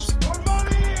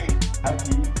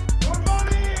happy.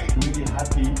 Really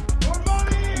happy.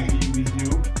 With you.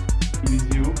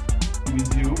 With you.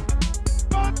 With you.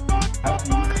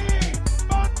 Happy.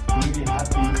 Really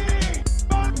happy.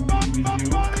 With you.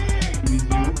 With you.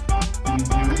 With you.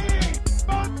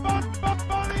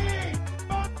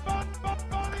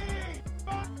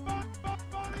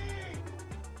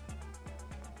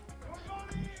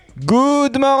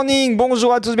 Good morning,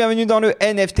 bonjour à tous, bienvenue dans le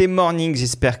NFT Morning,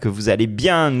 j'espère que vous allez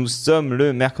bien, nous sommes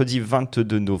le mercredi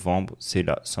 22 novembre, c'est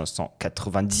la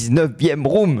 599e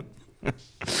room.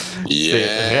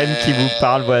 C'est Rem qui vous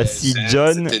parle, voici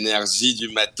John. Cette énergie du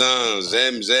matin,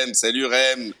 j'aime, salut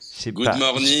Rem, good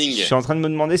morning. Je suis en train de me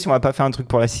demander si on va pas faire un truc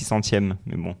pour la 600e,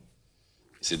 mais bon.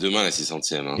 C'est demain la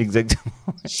 600e. Hein. Exactement,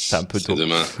 c'est un peu tôt.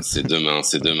 C'est demain.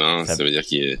 Ça veut dire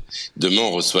demain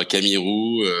on reçoit Camille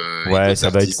Roux. Ouais,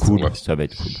 ça va être cool. Ouais, ça va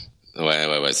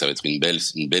être une belle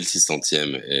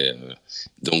 600e. Et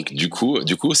donc du coup,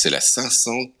 c'est la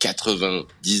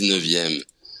 599e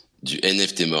du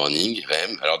NFT Morning,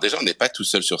 Rem. Alors déjà, on n'est pas tout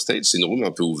seul sur stage, c'est une room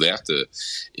un peu ouverte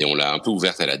et on l'a un peu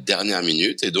ouverte à la dernière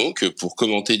minute. Et donc, pour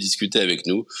commenter et discuter avec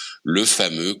nous, le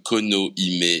fameux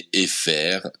Ime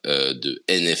FR de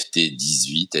NFT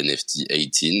 18, NFT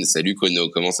 18. Salut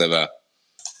Kono, comment ça va?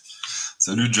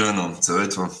 Salut John, ça va et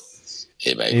toi?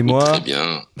 Eh ben, et moi très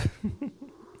bien.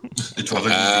 Et toi,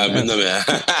 mais non, mais...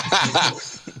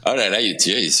 Oh là là, il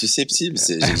est susceptible.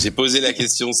 J'ai posé la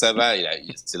question, ça va.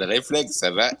 C'est le réflexe,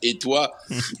 ça va. Et toi?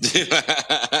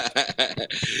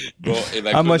 Bon, et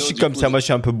ben, moi je suis comme ça. Moi je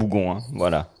suis un peu bougon, hein.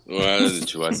 Voilà. Ouais,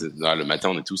 tu vois. Le matin,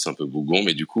 on est tous un peu bougons,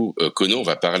 mais du coup, Kono, on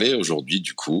va parler aujourd'hui,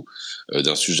 du coup,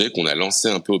 d'un sujet qu'on a lancé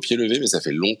un peu au pied levé, mais ça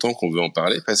fait longtemps qu'on veut en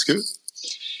parler parce que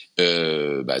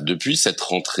depuis cette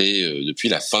rentrée, depuis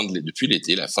la fin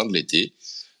de l'été.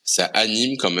 Ça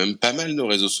anime quand même pas mal nos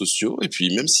réseaux sociaux. Et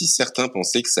puis, même si certains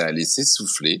pensaient que ça allait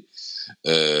s'essouffler,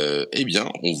 eh bien,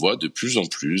 on voit de plus en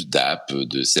plus d'apps,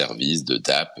 de services,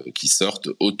 d'app qui sortent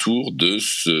autour de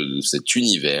cet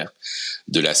univers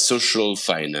de la social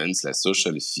finance, la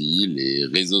SocialFi, les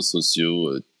réseaux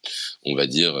sociaux, on va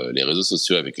dire les réseaux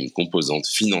sociaux avec une composante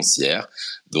financière.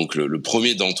 Donc, le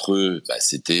premier d'entre eux,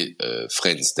 c'était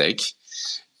Friendstech.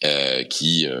 Avec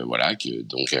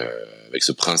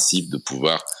ce principe de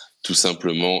pouvoir tout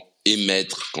simplement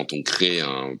émettre quand on crée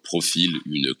un profil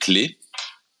une clé,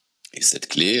 et cette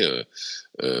clé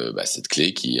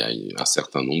qui a un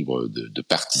certain nombre de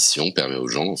partitions permet aux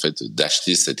gens en fait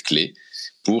d'acheter cette clé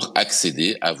pour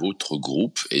accéder à votre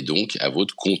groupe et donc à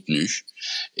votre contenu.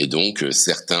 Et donc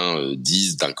certains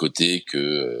disent d'un côté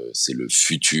que c'est le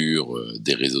futur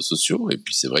des réseaux sociaux, et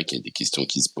puis c'est vrai qu'il y a des questions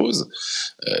qui se posent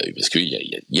parce qu'il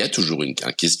y a toujours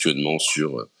un questionnement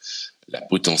sur la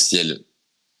potentielle.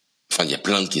 Enfin, il y a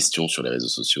plein de questions sur les réseaux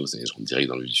sociaux, je rentre direct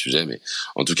dans le vif du sujet, mais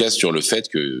en tout cas sur le fait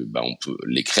que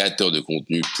les créateurs de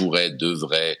contenu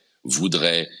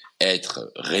voudraient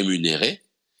être rémunérés.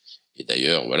 Et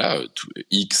d'ailleurs, voilà,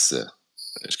 X,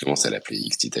 je commence à l'appeler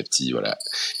X petit à petit, voilà,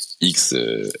 X,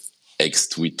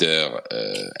 ex-Twitter,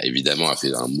 évidemment, a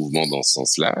fait un mouvement dans ce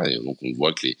sens-là. Et donc, on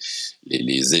voit que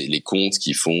les comptes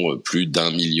qui font plus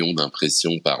d'1 million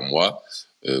d'impressions par mois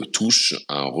touchent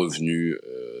un revenu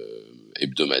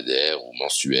hebdomadaire ou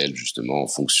mensuel, justement, en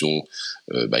fonction,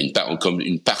 comme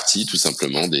une partie, tout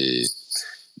simplement, des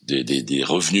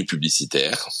revenus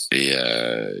publicitaires. Et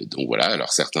donc voilà,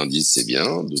 alors certains disent c'est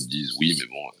bien, d'autres disent oui, mais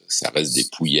bon, ça reste des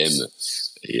pouillèmes.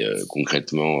 Et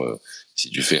concrètement, si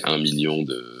tu fais 1 million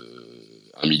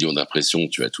d'impressions,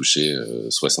 tu vas toucher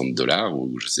 $60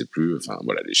 ou je sais plus, enfin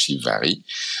voilà, les chiffres varient.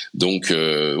 Donc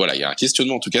voilà, il y a un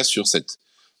questionnement en tout cas sur cette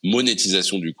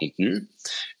monétisation du contenu.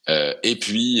 Et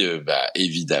puis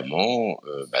évidemment,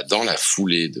 dans la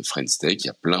foulée de Friendstech, il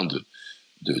y a plein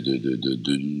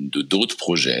d'autres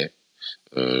projets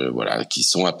qui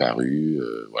sont apparus.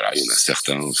 Il y en a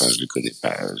certains, enfin je les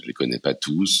connais pas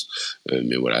tous,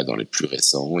 mais voilà, dans les plus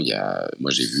récents, moi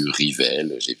j'ai vu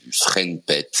Rivel, j'ai vu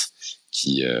Friendpet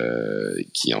qui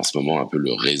est en ce moment un peu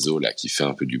le réseau là qui fait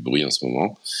un peu du bruit en ce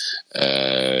moment.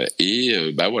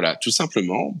 Tout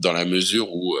simplement dans la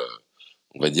mesure où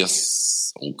on va dire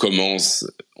on commence,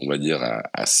 on va dire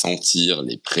à sentir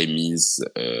les prémices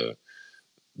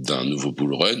d'un nouveau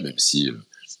BullRun, même si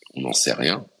on n'en sait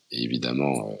rien. Et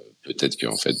évidemment, peut-être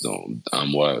qu'en fait, dans 1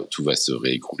 mois, tout va se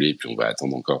réécrouler, puis on va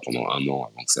attendre encore pendant 1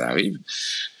 an avant que ça arrive.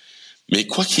 Mais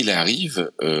quoi qu'il arrive,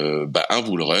 un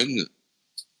BullRun,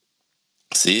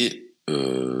 c'est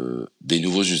des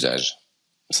nouveaux usages.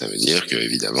 Ça veut dire que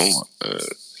évidemment,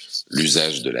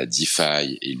 l'usage de la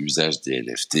DeFi et l'usage des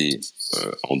NFT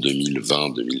en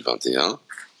 2020-2021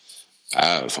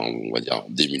 enfin on va dire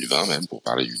 2020 même pour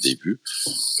parler du début,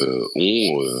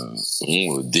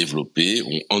 ont développé,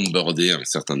 ont onboardé un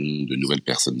certain nombre de nouvelles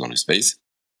personnes dans le space.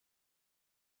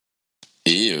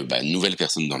 Et nouvelles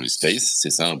personnes dans le space, c'est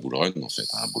ça un BullRun en fait.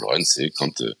 Un BullRun, c'est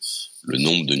quand le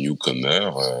nombre de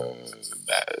newcomers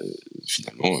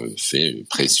finalement fait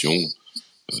pression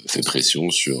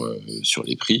sur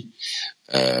les prix.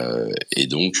 Et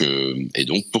donc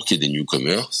pour qu'il y ait des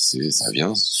newcomers, ça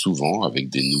vient souvent avec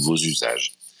des nouveaux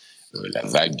usages. La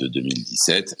vague de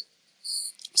 2017,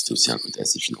 c'était aussi un côté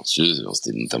assez financier,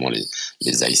 c'était notamment les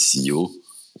ICO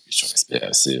sur l'aspect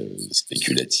assez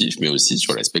spéculatif, mais aussi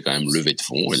sur l'aspect quand même levée de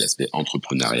fonds et l'aspect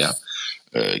entrepreneuriat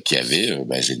qui avait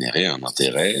généré un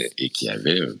intérêt et qui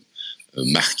avait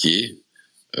marqué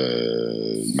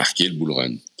le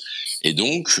BullRun. Et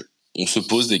donc, on se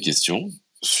pose des questions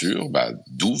sur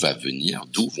d'où vont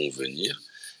venir,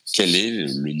 quel est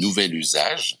le nouvel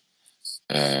usage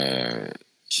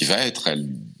qui va être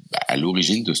à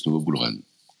l'origine de ce nouveau BullRun.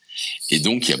 Et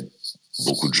donc, il y a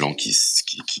beaucoup de gens qui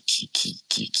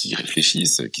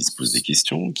réfléchissent, qui se posent des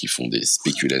questions, qui font des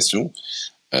spéculations.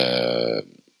 Il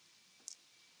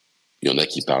y en a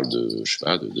qui parlent de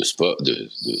sport,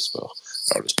 de sport.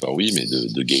 Alors le sport, oui, mais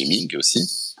de gaming aussi.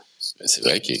 C'est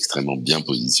vrai qu'il est extrêmement bien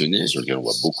positionné, sur lequel on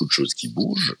voit beaucoup de choses qui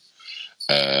bougent.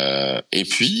 Et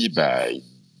puis,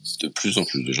 de plus en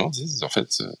plus de gens disent, en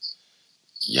fait,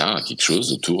 il y a quelque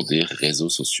chose autour des réseaux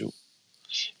sociaux.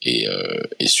 Et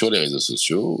sur les réseaux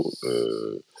sociaux,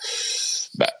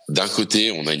 d'un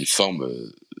côté, on a une forme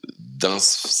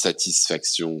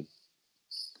d'insatisfaction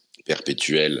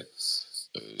perpétuelle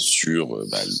sur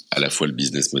à la fois le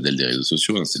business model des réseaux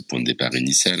sociaux, hein, c'est le point de départ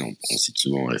initial. On cite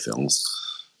souvent en référence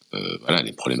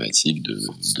les problématiques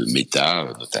de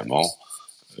méta, notamment,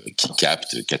 qui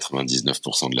captent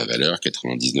 99% de la valeur,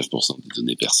 99% des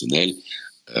données personnelles,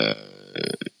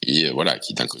 et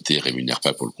qui d'un côté rémunère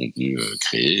pas pour le contenu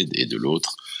créé et de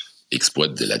l'autre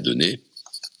exploite de la donnée.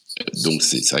 Donc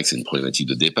c'est vrai que c'est une problématique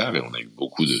de départ, et on a eu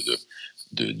beaucoup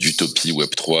d'utopie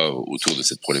Web3 autour de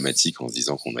cette problématique en se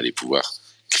disant qu'on allait pouvoir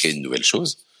créer une nouvelle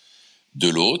chose. De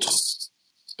l'autre,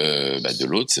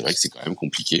 c'est vrai que c'est quand même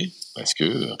compliqué parce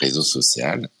que réseau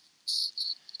social,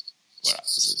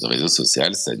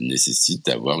 ça nécessite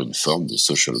d'avoir une forme de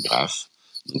social graph,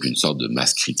 donc une sorte de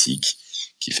masse critique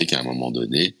qui fait qu'à un moment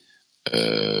donné,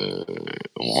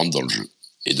 on rentre dans le jeu.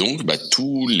 Et donc,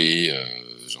 tous les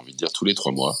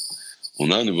 3 mois,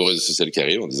 on a un nouveau réseau social qui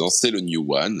arrive en disant c'est le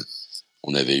new one.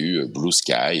 On avait eu Blue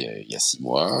Sky il y a 6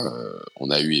 mois.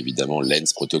 On a eu évidemment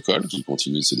Lens Protocol qui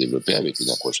continue de se développer avec une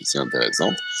approche aussi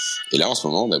intéressante. Et là, en ce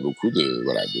moment, on a beaucoup de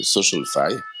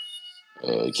SocialFi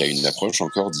qui a une approche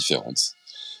encore différente.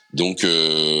 Donc,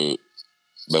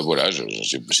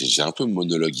 j'ai un peu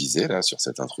monologuisé là sur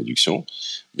cette introduction.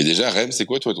 Mais déjà, Rem, c'est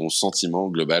quoi toi ton sentiment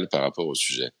global par rapport au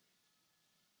sujet ?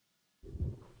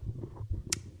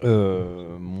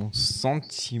 Mon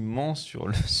sentiment sur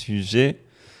le sujet,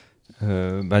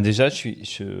 déjà,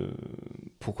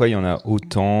 pourquoi il y en a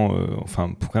autant,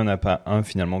 pourquoi il n'y en a pas un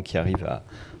finalement qui arrive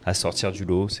à sortir du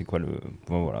lot ? C'est quoi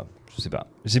je sais pas.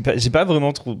 J'ai pas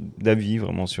vraiment trop d'avis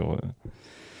vraiment sur.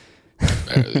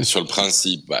 Sur le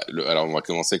principe, alors on va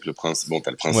commencer avec le principe. Bon,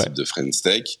 t'as le principe de French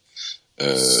Tech.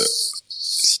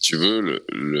 Si tu veux,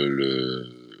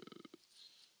 le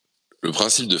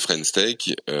principe de French Tech,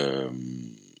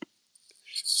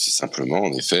 c'est simplement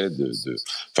en effet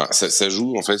ça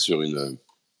joue en fait sur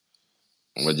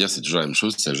on va dire c'est toujours la même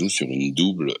chose, ça joue sur une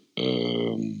double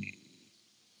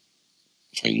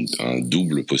un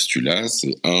double postulat.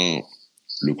 C'est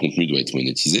le contenu doit être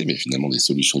monétisé, mais finalement des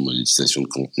solutions de monétisation de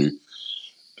contenu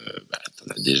t'en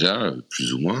as déjà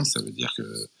plus ou moins. Ça veut dire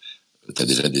que t'as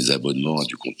déjà des abonnements à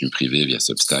du contenu privé via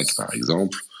Substack par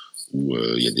exemple, où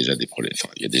il y a déjà des problèmes,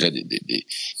 il y a déjà des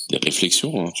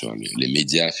réflexions, hein, tu vois, les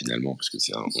médias finalement, parce que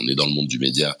on est dans le monde du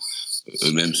média,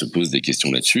 eux-mêmes se posent des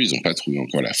questions là-dessus. Ils n'ont pas trouvé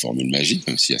encore la formule magique,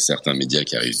 même s'il y a certains médias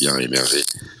qui arrivent bien à émerger.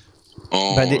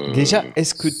 Déjà,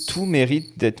 est-ce que tout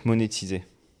mérite d'être monétisé ?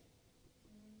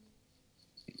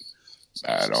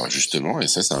 Alors justement, et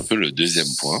ça c'est un peu le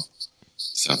deuxième point,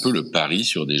 c'est un peu le pari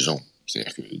sur des gens.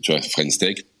 C'est-à-dire que tu vois, French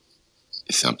Tech,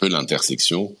 c'est un peu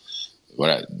l'intersection.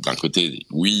 Voilà, d'un côté,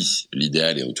 oui,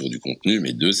 l'idéal est autour du contenu,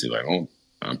 mais deux, c'est vraiment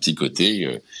un petit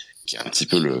côté qui est un petit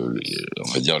peu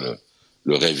on va dire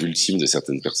le rêve ultime de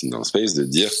certaines personnes dans le space, de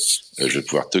dire je vais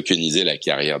pouvoir tokeniser la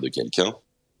carrière de quelqu'un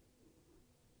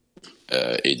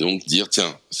et donc dire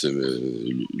tiens,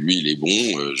 lui il est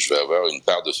bon, je vais avoir une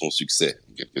part de son succès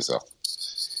en quelque sorte.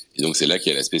 Et donc c'est là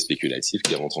qu'il y a l'aspect spéculatif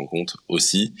qui rentre en compte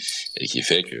aussi et qui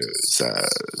fait que ça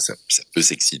peut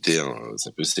s'exciter, hein, ça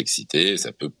peut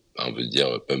on veut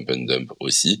dire pump and dump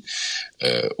aussi,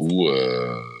 ou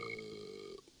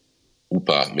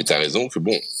pas. Mais t'as raison que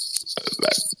bon,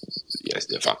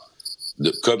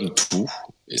 comme tout,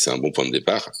 et c'est un bon point de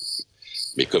départ.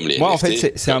 Mais comme les moi, NFT, en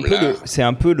fait, c'est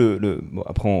un peu le. Bon,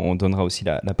 après, on donnera aussi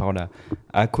la parole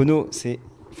à Kono. C'est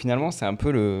un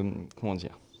peu le, comment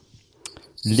dire,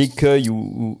 l'écueil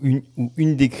ou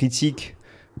une des critiques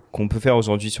qu'on peut faire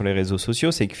aujourd'hui sur les réseaux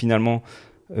sociaux, c'est que finalement,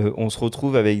 on se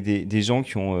retrouve avec des gens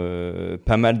qui ont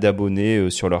pas mal d'abonnés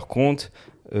sur leur compte,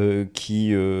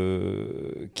 qui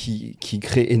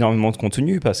créent énormément de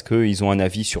contenu parce qu'ils ont un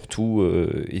avis sur tout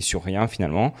et sur rien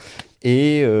finalement.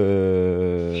 Et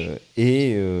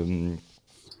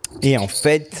en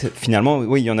fait, finalement,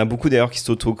 oui, il y en a beaucoup d'ailleurs qui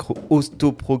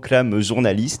s'autoproclament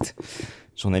journalistes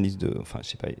enfin, je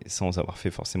sais pas, sans avoir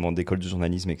fait forcément d'école de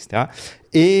journalisme, etc.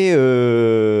 Et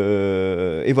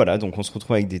voilà, donc on se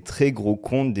retrouve avec des très gros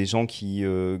comptes, des gens qui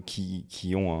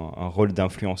ont un rôle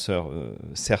d'influenceur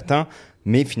certain,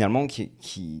 mais finalement qui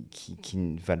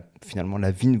ne valent, finalement,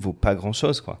 la vie ne vaut pas grand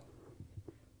chose, quoi.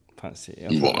 Enfin,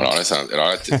 bon, alors là,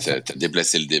 t'as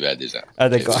déplacé le débat déjà. Ah,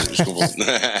 d'accord. Je comprends.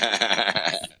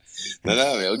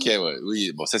 Non, mais ok, ouais,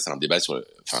 oui. Bon, ça, c'est un débat sur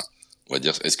on va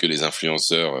dire, est-ce que les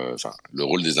influenceurs, le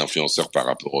rôle des influenceurs par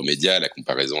rapport aux médias, la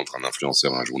comparaison entre un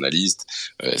influenceur et un journaliste,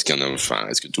 est-ce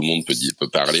que tout le monde peut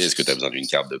parler, est-ce que t'as besoin d'une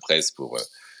carte de presse pour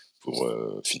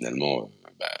finalement,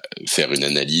 faire une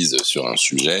analyse sur un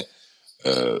sujet?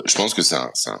 Je pense que c'est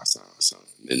un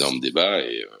énorme débat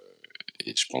et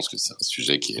je pense que c'est un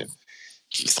sujet qui est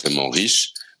extrêmement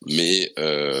riche, mais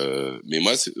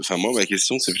moi ma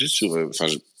question c'est plus sur en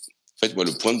fait moi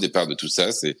le point de départ de tout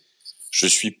ça, c'est je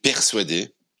suis persuadé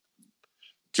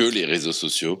que les réseaux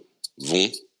sociaux vont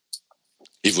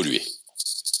évoluer.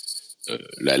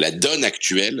 La donne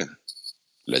actuelle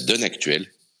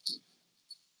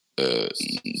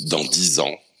dans 10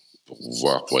 ans,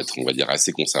 pour être, on va dire,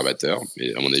 assez conservateur,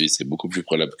 mais à mon avis c'est beaucoup plus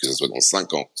probable que ce soit dans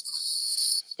 5 ans.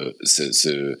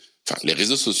 Les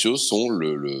réseaux sociaux sont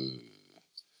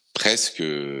presque,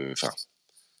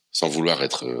 sans vouloir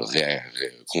être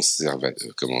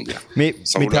conservateur, comment dire. Mais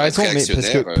t'as raison, mais parce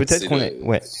que peut-être qu'on est,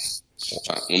 ouais.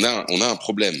 On a un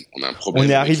problème. On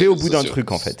est arrivé au bout d'un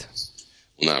truc, en fait.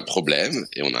 On a un problème,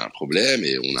 et on a un problème.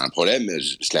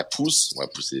 Je la pousse, on va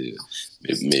pousser,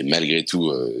 mais malgré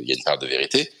tout, il y a une part de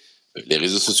vérité. Les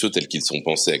réseaux sociaux tels qu'ils sont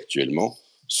pensés actuellement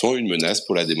sont une menace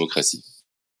pour la démocratie.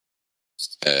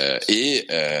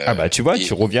 Tu vois,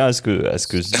 tu reviens à ce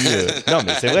que je dis. Non,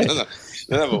 mais c'est vrai.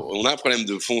 Bon, on a un problème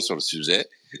de fond sur le sujet,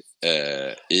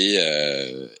 et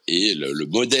le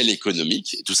modèle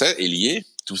économique, tout ça est lié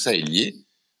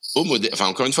au modèle. Enfin,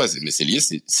 encore une fois, c'est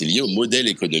lié au modèle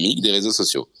économique des réseaux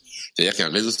sociaux. C'est-à-dire qu'un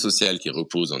réseau social qui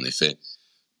repose en effet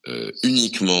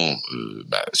uniquement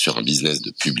sur un business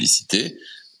de publicité.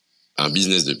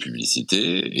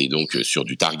 Et donc sur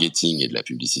du targeting et de la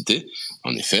publicité,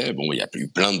 en effet, bon, il y a eu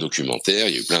plein de documentaires,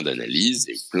 il y a eu plein d'analyses,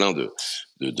 il y a eu plein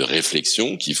de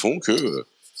réflexions qui font que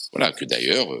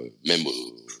d'ailleurs, même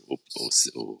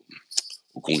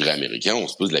au Congrès américain, on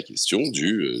se pose la question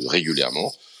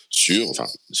régulièrement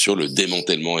sur le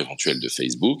démantèlement éventuel de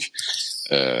Facebook,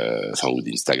 ou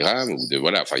d'Instagram, il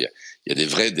y a des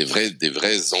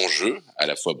vrais enjeux, à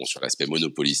la fois sur l'aspect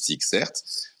monopolistique certes,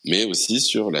 mais aussi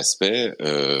sur l'aspect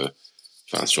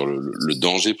sur le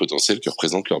danger potentiel que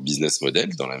représente leur business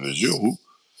model, dans la mesure où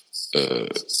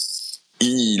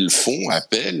ils font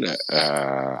appel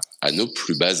à nos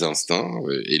plus bas instincts,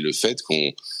 et le fait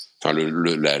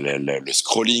le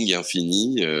scrolling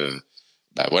infini,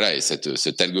 et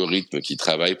cet algorithme qui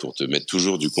travaille pour te mettre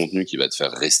toujours du contenu qui va te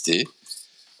faire rester,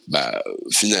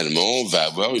 finalement va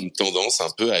avoir une tendance un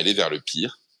peu à aller vers le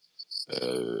pire,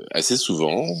 assez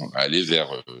souvent, à aller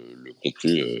vers le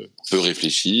contenu peu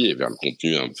réfléchi et vers le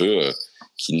contenu un peu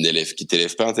qui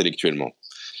t'élève pas intellectuellement.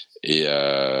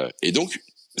 Et donc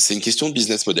c'est une question de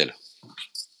business model.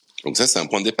 Donc ça, c'est un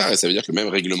point de départ, et ça veut dire que même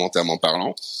réglementairement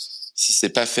parlant, si c'est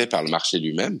pas fait par le marché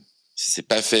lui-même, si c'est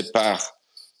pas fait par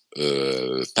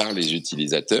les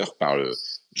utilisateurs,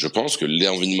 je pense que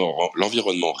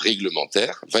l'environnement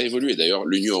réglementaire va évoluer. D'ailleurs,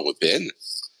 l'Union européenne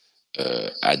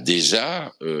a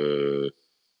déjà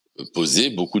posé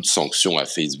beaucoup de sanctions à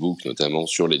Facebook, notamment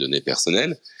sur les données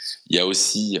personnelles. Il y a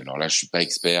aussi, alors là je suis pas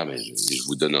expert, mais je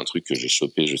vous donne un truc que j'ai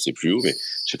chopé, je sais plus où, mais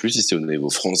je sais plus si c'est au niveau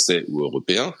français ou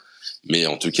européen, mais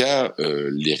en tout cas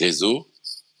les réseaux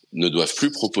ne doivent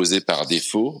plus proposer par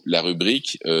défaut la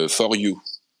rubrique For You,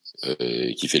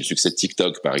 qui fait le succès de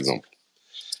TikTok par exemple.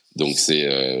 Donc c'est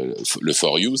le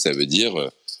For You, ça veut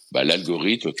dire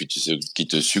l'algorithme qui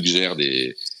te suggère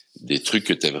des trucs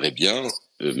que t'aimerais bien,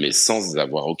 mais sans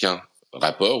avoir aucun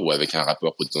rapport ou avec un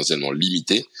rapport potentiellement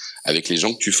limité avec les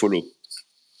gens que tu follow.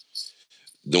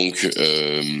 Donc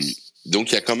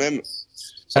il y a quand même.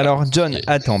 Alors John,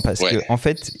 attends, parce Ouais. que en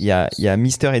fait, il y a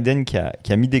Mister Eden qui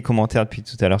a mis des commentaires depuis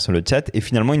tout à l'heure sur le chat et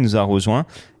finalement il nous a rejoint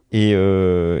et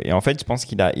en fait je pense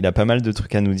qu'il a pas mal de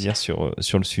trucs à nous dire sur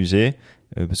le sujet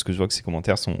parce que je vois que ses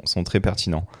commentaires sont très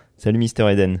pertinents. Salut Mister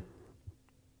Eden.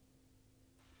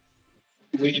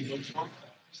 Oui, bonjour.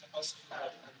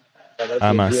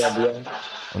 Ah mince,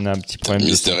 on a un petit problème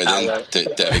de Mister son. Eden,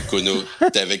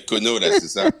 t'es avec Kono, là, c'est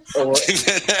ça?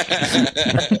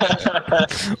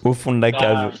 Au fond de la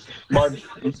cave.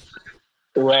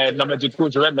 Ouais, non, mais du coup,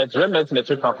 je vais mettre mes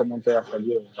trucs en commentaire.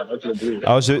 J'aimerais te le dire.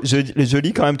 Alors je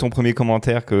lis quand même ton premier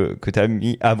commentaire que tu as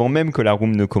mis avant même que la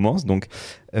room ne commence. Donc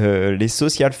les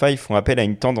SocialFi font appel à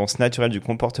une tendance naturelle du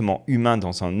comportement humain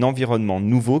dans un environnement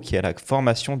nouveau qui est la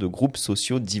formation de groupes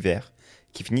sociaux divers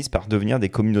qui finissent par devenir des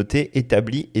communautés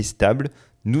établies et stables.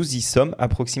 Nous y sommes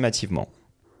approximativement.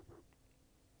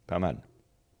 Pas mal.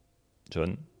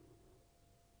 John.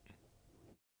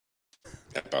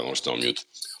 Ah, pardon, j'étais en mute.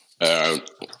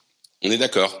 On est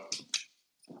d'accord.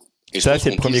 Et Ça, je pense c'est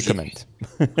le qu'on premier touche- comment.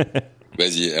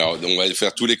 Vas-y, alors on va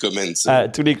faire tous les comments. Ah,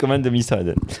 tous les commandes de Mr.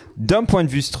 Eden. D'un point de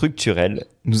vue structurel,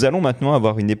 nous allons maintenant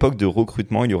avoir une époque de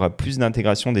recrutement. Il y aura plus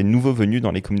d'intégration des nouveaux venus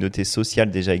dans les communautés sociales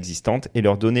déjà existantes et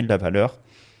leur donner de la valeur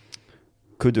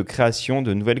que de création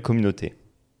de nouvelles communautés.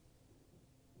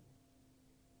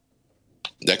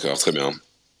 D'accord, très bien.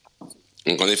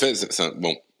 Donc en effet,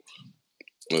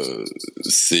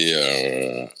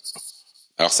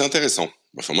 alors c'est intéressant.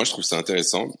 Enfin moi je trouve ça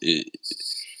intéressant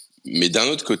mais d'un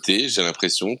autre côté, j'ai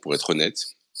l'impression, pour être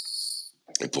honnête,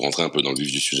 et pour rentrer un peu dans le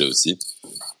vif du sujet aussi,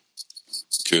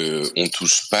 que on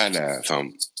touche pas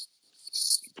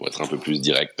pour être un peu plus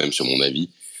direct même sur mon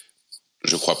avis,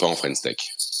 je crois pas en French Tech,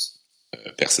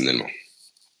 personnellement.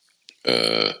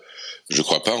 Je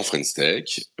crois pas en French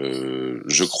Tech.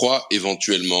 Je crois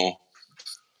éventuellement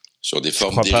sur des Je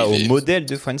formes crois pas au dérivées. modèle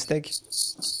de French Tech.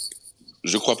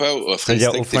 Je crois pas au French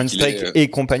C'est-à-dire Tech au tel French qu'il Tech est. et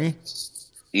compagnie.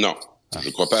 Non, je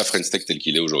crois pas à French Tech tel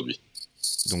qu'il est aujourd'hui.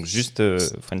 Donc juste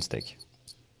French Tech.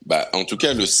 Bah, en tout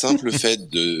cas, le simple fait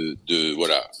de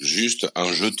voilà, juste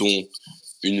un jeton,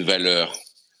 une valeur,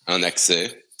 un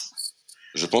accès,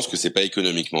 je pense que c'est pas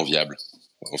économiquement viable,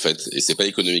 en fait, et c'est pas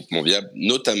économiquement viable,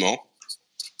 notamment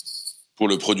pour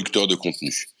le producteur de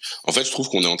contenu. En fait, je trouve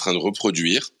qu'on est en train de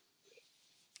reproduire,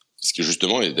 ce que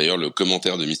justement, et d'ailleurs le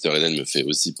commentaire de Mr. Eden me fait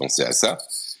aussi penser à ça.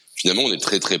 Finalement, on est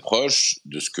très très proche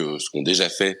de ce qu'ont déjà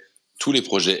fait tous les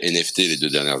projets NFT les 2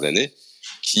 dernières années,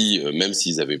 qui, même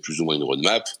s'ils avaient plus ou moins une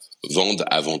roadmap, vendent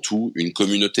avant tout une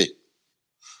communauté.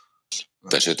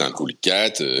 T'achètes un Cool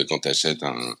Cat, quand t'achètes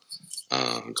un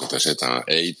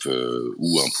Ape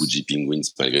ou un Pudgy Penguins,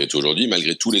 malgré tout aujourd'hui,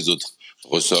 malgré tous les autres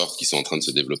ressorts qui sont en train de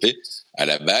se développer, à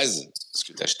la base, ce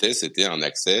que t'achetais, c'était un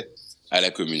accès à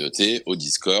la communauté, au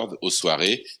Discord, aux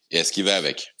soirées et à ce qui va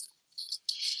avec.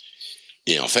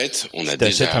 Et en fait, on a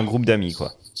T'achètes déjà... un groupe d'amis,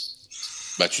 quoi.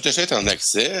 Bah, tu t'achètes un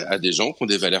accès à des gens qui ont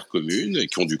des valeurs communes, et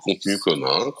qui ont du contenu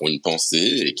commun, qui ont une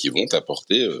pensée et qui vont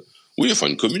t'apporter,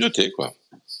 une communauté, quoi.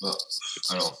 Bah,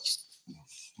 alors,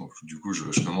 bon, du coup,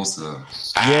 je commence à...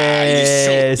 Yeah, il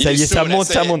est ça y est, chaud, ça là, monte,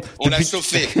 ça monte. On l'a Depuis-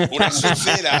 chauffé,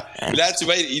 là. Là, tu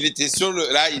vois, il était sur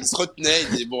là, il se retenait,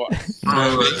 il dit bon. Et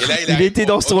là, Il était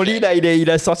dans son ok. lit, là, il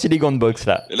a sorti les gants de boxe,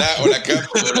 là. Là, on l'a comme,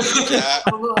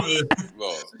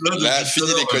 bon, là, depuis fini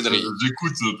tout à les l'heure, conneries.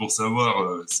 J'écoute pour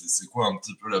savoir c'est quoi un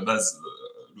petit peu la base,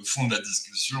 le fond de la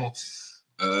discussion.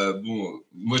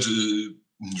 Moi,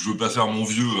 je veux pas faire mon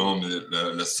vieux, hein,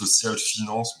 mais la social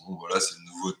finance, bon voilà, c'est le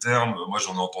nouveau terme. Moi,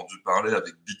 j'en ai entendu parler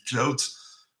avec BitClout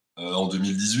en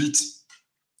 2018,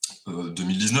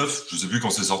 2019. Je sais plus quand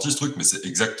c'est sorti ce truc, mais c'est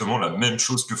exactement la même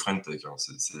chose que FriendTech. Hein.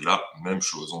 C'est la même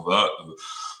chose. On va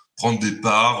prendre des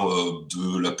parts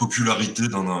de la popularité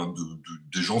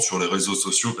des gens sur les réseaux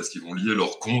sociaux parce qu'ils vont lier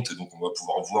leur compte et donc on va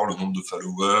pouvoir voir le nombre de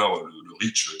followers, le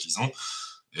reach qu'ils ont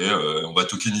et on va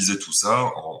tokeniser tout ça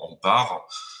en parts.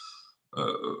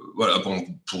 Voilà,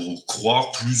 pour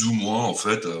croire plus ou moins en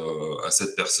fait à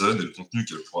cette personne et le contenu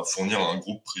qu'elle pourra fournir à un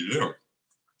groupe privé.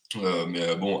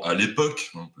 Mais bon, à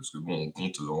l'époque, hein, parce que bon, on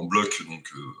compte en bloc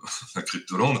donc la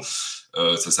cryptoland,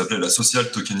 ça s'appelait la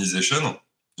social tokenization,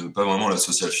 pas vraiment la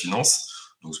social finance.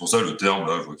 Donc c'est pour ça le terme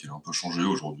là, je vois qu'il a un peu changé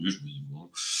aujourd'hui. Je me dis bon,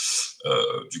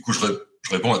 du coup je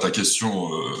réponds à ta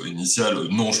question initiale.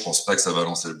 Non, je pense pas que ça va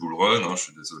lancer le BullRun. Hein, je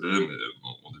suis désolé, mais bon,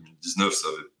 en 2019 ça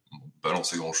avait pas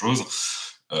lancé grand chose.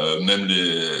 Même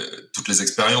toutes les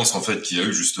expériences en fait qu'il y a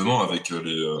eu justement avec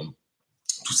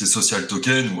tous ces social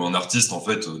tokens où un artiste en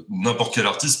fait n'importe quel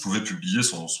artiste pouvait publier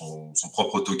son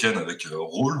propre token avec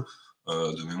rôle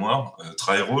de mémoire,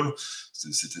 Try-Roll,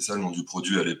 c'était ça le nom du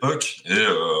produit à l'époque,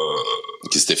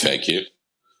 Qui s'était fait hacker.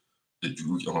 Et du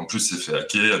coup, en plus, c'est fait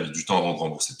hacker, a mis du temps avant de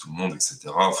rembourser tout le monde, etc.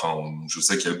 Enfin, je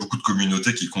sais qu'il y avait beaucoup de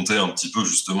communautés qui comptaient un petit peu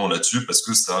justement là-dessus parce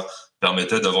que ça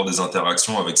permettait d'avoir des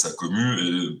interactions avec sa commu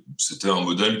et c'était un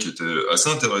modèle qui était assez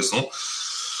intéressant,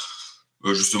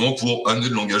 justement pour amener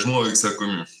de l'engagement avec sa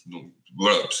commu. Donc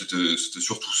voilà, c'était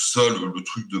surtout ça le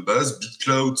truc de base.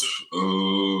 BitCloud,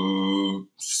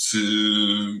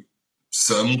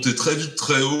 ça a monté très vite,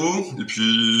 très haut, et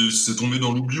puis c'est tombé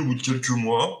dans l'oubli au bout de quelques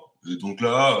mois. Et donc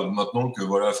là, maintenant que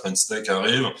voilà, French Tech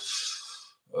arrive,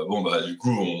 du coup,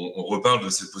 on reparle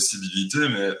de ces possibilités,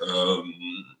 mais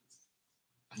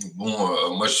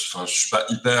moi, je suis pas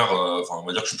hyper, on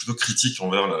va dire que je suis plutôt critique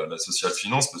envers la social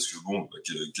finance parce que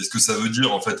qu'est-ce que ça veut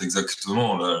dire en fait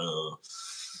exactement là,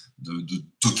 de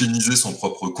tokeniser son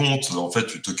propre compte. En fait,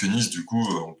 tu tokenises du coup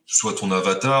soit ton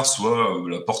avatar, soit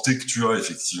la portée que tu as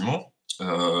effectivement.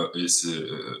 Et c'est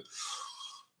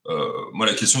moi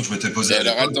la question que je m'étais posée. Et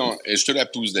alors attends, et je te la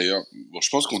pousse d'ailleurs. Bon, je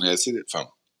pense qu'on est assez,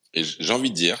 et j'ai envie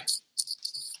de dire,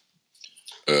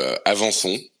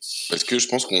 avançons, parce que je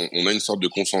pense qu'on a une sorte de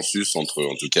consensus entre,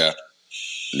 en tout cas,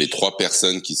 les trois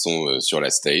personnes qui sont sur la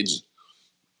stage.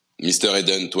 Mr.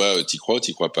 Eden, toi, t'y crois ou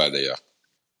t'y crois pas d'ailleurs?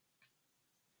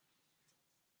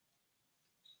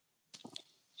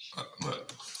 Ouais.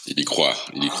 Il y croit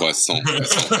à 100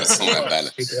 la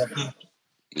balle.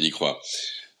 Il y croit.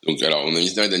 Donc, alors, on a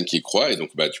Mr. Eden qui y croit, et donc,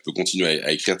 tu peux continuer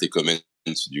à écrire tes comments,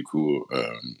 du coup,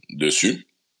 dessus.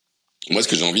 Moi, ce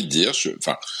que j'ai envie de dire,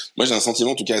 moi, j'ai un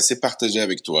sentiment, en tout cas, assez partagé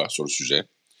avec toi sur le sujet.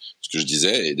 Ce que je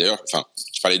disais, et d'ailleurs,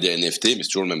 je parlais des NFT, mais c'est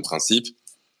toujours le même principe.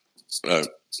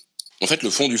 En fait,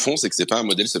 le fond du fond, c'est que c'est pas un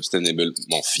modèle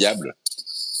sustainablement fiable.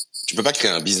 Tu peux pas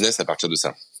créer un business à partir de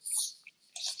ça.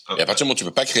 Et à partir du moment où tu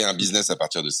peux pas créer un business à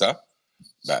partir de ça,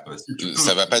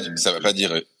 ça va pas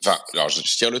dire, alors, je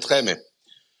tire le trait, mais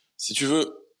si tu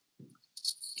veux,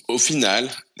 au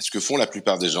final, ce que font la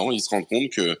plupart des gens, ils se rendent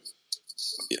compte que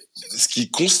ce qui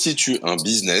constitue un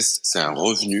business, c'est un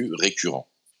revenu récurrent.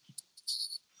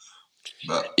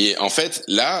 Et en fait,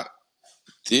 là,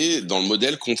 t'es dans le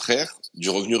modèle contraire du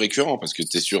revenu récurrent parce que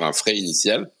t'es sur un frais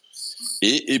initial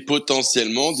et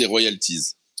potentiellement des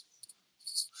royalties.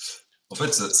 En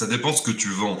fait, ça dépend ce que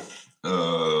tu vends.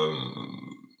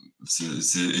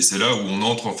 Et c'est là où on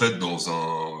entre en fait dans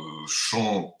un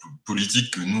champ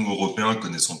politique que nous Européens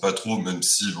connaissons pas trop, même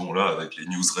si là avec les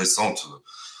news récentes,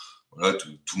 voilà,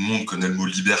 tout le monde connaît le mot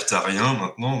libertarien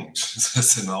maintenant, donc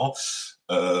c'est marrant.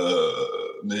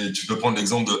 Mais tu peux prendre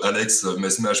l'exemple de Alex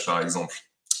Mesmaj par exemple.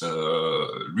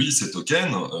 Lui, ses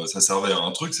tokens, ça servait à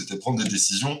un truc, c'était prendre des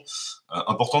décisions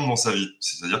importantes dans sa vie.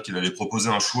 C'est-à-dire qu'il allait proposer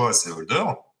un choix à ses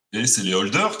holders, et c'est les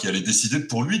holders qui allaient décider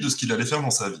pour lui de ce qu'il allait faire dans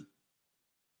sa vie.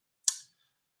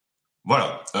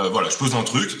 Voilà, je pose un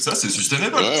truc, ça c'est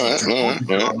sustainable.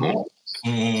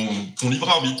 Ton libre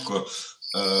arbitre, quoi.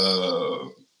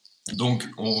 Donc,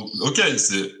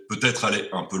 c'est peut-être aller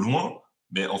un peu loin,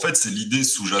 mais en fait, c'est l'idée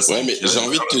sous-jacente. Ouais, mais j'ai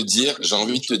envie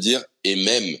de te dire,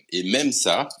 et même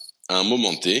ça, à un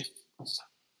moment T,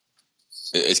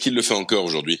 est-ce qu'il le fait encore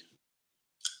aujourd'hui?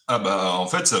 En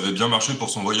fait, ça avait bien marché pour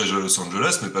son voyage à Los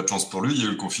Angeles, mais pas de chance pour lui, il y a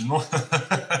eu le confinement.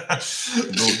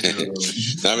 Donc,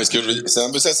 non, mais ce que je veux dire, c'est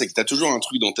un peu ça, c'est que t'as toujours un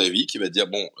truc dans ta vie qui va te dire,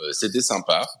 c'était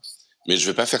sympa, mais je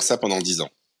vais pas faire ça pendant 10 ans.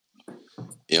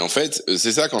 Et en fait,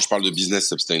 c'est ça quand je parle de business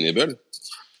sustainable,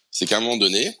 c'est qu'à un moment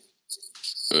donné,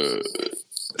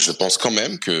 je pense quand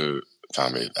même que,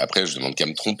 mais après, je demande qu'à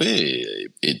me tromper,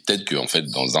 et peut-être que, en fait,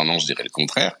 dans un an, je dirais le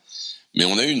contraire, mais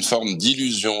on a eu une forme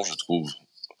d'illusion, je trouve,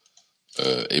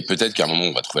 et peut-être qu'à un moment,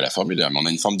 on va trouver la formule, mais on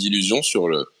a une forme d'illusion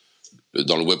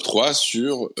dans le Web3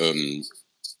 sur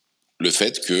le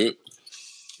fait que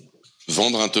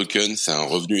vendre un token, c'est un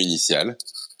revenu initial,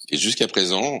 et jusqu'à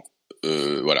présent,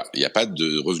 il n'y a pas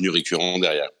de revenu récurrent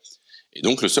derrière. Et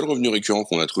donc, le seul revenu récurrent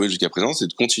qu'on a trouvé jusqu'à présent, c'est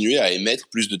de continuer à émettre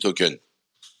plus de tokens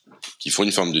qui font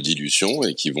une forme de dilution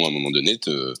et qui vont à un moment donné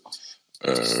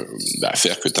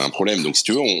faire que tu as un problème. Donc, si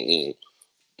tu veux,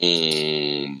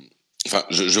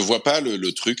 je vois pas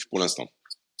le truc pour l'instant.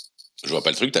 Je vois pas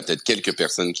le truc. Tu as peut-être quelques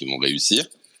personnes qui vont réussir,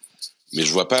 mais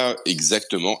je vois pas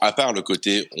exactement, à part le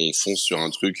côté on fonce sur un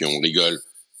truc et on rigole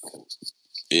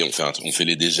et on fait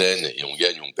les dégènes et on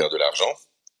gagne ou on perd de l'argent.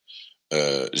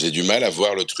 J'ai du mal à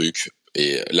voir le truc.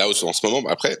 Et là, en ce moment,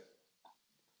 après,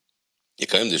 il y a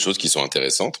quand même des choses qui sont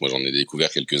intéressantes. Moi, j'en ai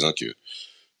découvert quelques-uns que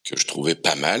je trouvais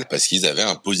pas mal parce qu'ils avaient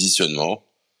un positionnement.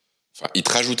 Ils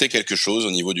te rajoutaient quelque chose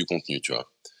au niveau du contenu, tu vois.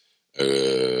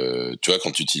 Tu vois,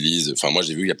 quand tu utilises... moi,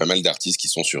 j'ai vu, il y a pas mal d'artistes qui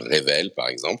sont sur Revel, par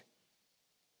exemple.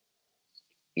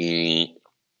 Et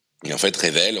Et en fait,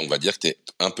 Révèle, on va dire que tu es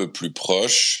un peu plus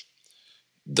proche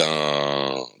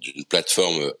d'une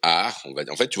plateforme art.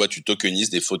 En fait, tu vois, tu tokenises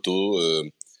des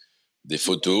photos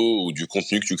ou du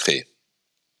contenu que tu crées.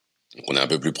 Donc, on est un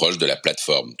peu plus proche de la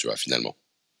plateforme, tu vois, finalement.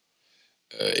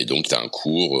 Et donc, tu as un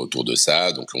cours autour de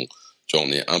ça. Donc, tu vois,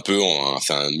 on est un peu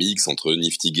fait un mix entre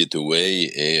Nifty Gateway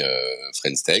et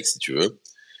Friendstack, si tu veux.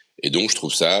 Et donc, je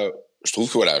trouve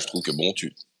que bon,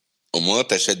 au moins,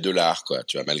 t'achètes de l'art, quoi,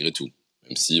 tu vois, malgré tout.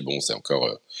 Même si, bon, c'est encore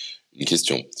une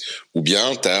question. Ou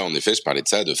bien, en effet, je parlais de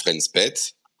ça, de Friendspet,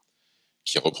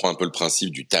 qui reprend un peu le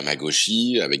principe du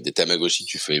Tamagotchi, avec des Tamagotchi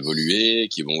que tu fais évoluer,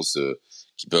 qui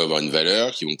peuvent avoir une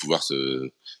valeur, qui vont pouvoir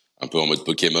un peu en mode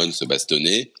Pokémon, se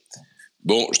bastonner.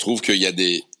 Bon, je trouve qu'il y a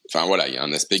il y a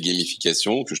un aspect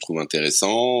gamification que je trouve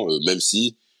intéressant, même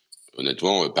si,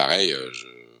 honnêtement, pareil,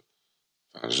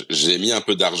 j'ai mis un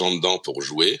peu d'argent dedans pour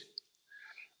jouer.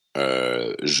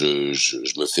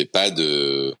 Je me fais pas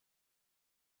de...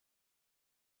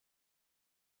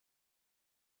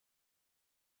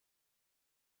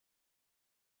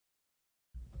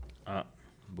 Ah,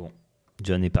 bon.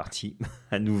 John est parti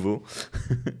à nouveau.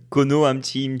 Kono, une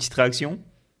petite réaction?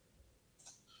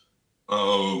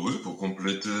 Oui, pour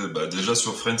compléter, déjà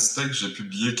sur Friendstack, j'ai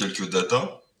publié quelques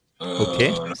datas. Ok,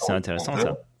 Là, c'est intéressant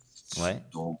ça. Ouais.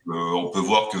 Donc, on peut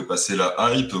voir que passer la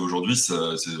hype, aujourd'hui,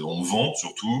 on vend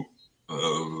surtout.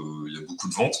 Il y a beaucoup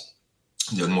de ventes.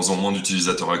 Il y a de moins en moins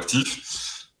d'utilisateurs actifs.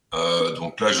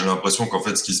 Donc là, j'ai l'impression qu'en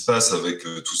fait, ce qui se passe avec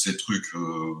tous ces trucs,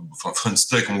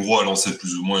 Friendstack, en gros, a lancé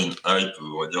plus ou moins une hype,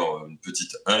 on va dire une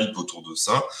petite hype autour de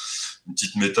ça, une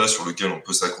petite méta sur laquelle on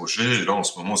peut s'accrocher. Et là, en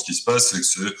ce moment, ce qui se passe, c'est que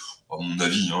c'est, à mon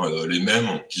avis, les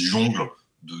mêmes qui jonglent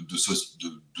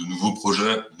de nouveaux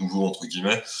projets, nouveaux entre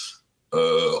guillemets,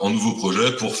 en nouveaux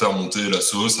projets pour faire monter la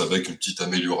sauce avec une petite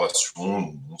amélioration.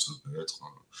 Donc, bon, ça peut être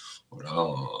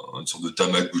une sorte de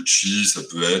Tamagotchi, ça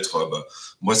peut être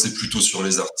moi c'est plutôt sur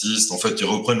les artistes, en fait ils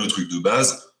reprennent le truc de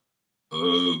base,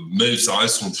 mais ça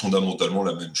reste fondamentalement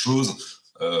la même chose.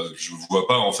 Je vois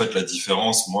pas en fait la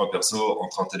différence, moi perso,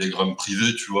 entre un Telegram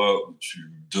privé, tu vois, où tu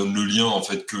donnes le lien en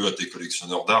fait que à tes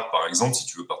collectionneurs d'art par exemple, si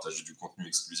tu veux partager du contenu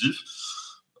exclusif.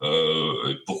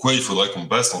 Pourquoi il faudrait qu'on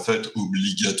passe en fait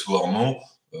obligatoirement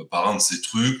par un de ces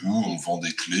trucs où on vend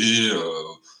des clés,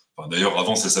 d'ailleurs,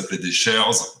 avant, ça s'appelait des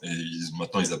shares, et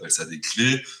maintenant, ils appellent ça des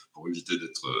clés, pour éviter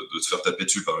de se faire taper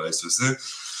dessus par la SEC.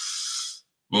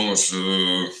 Bon,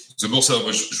 c'est pour ça.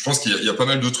 Moi, je pense qu'il y a pas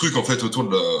mal de trucs, en fait, autour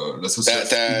de la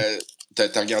société.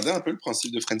 T'as regardé un peu le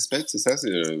principe de Friendspet, c'est ça?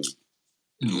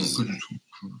 Non, pas du tout.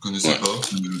 Je ne connaissais pas.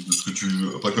 De ce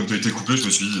que après, comme tu as été coupé, je me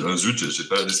suis dit, zut, j'ai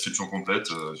pas la description complète.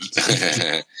 Zut.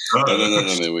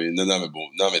 Non, mais oui. Non, mais bon.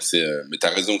 Non, mais t'as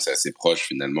raison que c'est assez proche,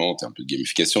 finalement. T'as un peu de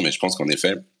gamification, mais je pense qu'en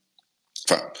effet,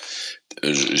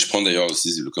 je prends d'ailleurs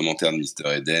aussi le commentaire de Mister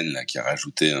Eden là, qui a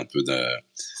rajouté un peu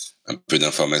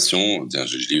d'informations.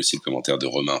 Je lis aussi le commentaire de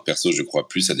Romain. Perso, je crois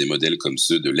plus à des modèles comme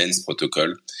ceux de Lens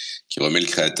Protocol, qui remet le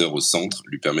créateur au centre,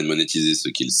 lui permet de monétiser ce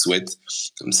qu'il souhaite,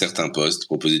 comme certains posts,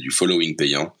 proposer du following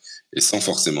payant, et sans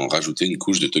forcément rajouter une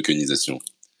couche de tokenisation.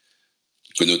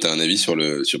 Kono, t'as un avis sur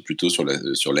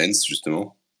Lens,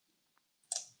 justement?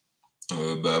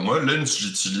 Moi, Lens,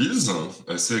 j'utilise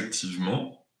assez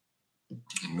activement.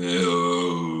 Mais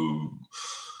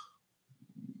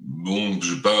bon,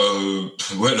 j'ai pas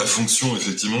la fonction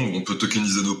effectivement où on peut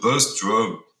tokeniser nos posts, tu vois,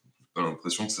 j'ai pas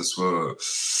l'impression que ça soit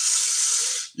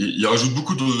il rajoute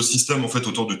beaucoup de systèmes en fait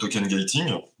autour du token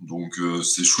gating, donc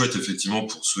c'est chouette effectivement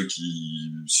pour ceux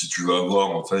si tu veux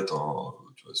avoir en fait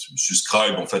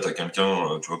subscribe en fait à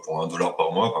quelqu'un, tu vois, pour $1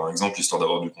 par mois par exemple, histoire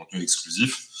d'avoir du contenu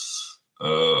exclusif.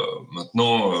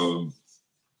 Maintenant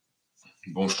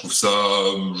bon, je trouve ça,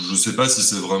 je sais pas si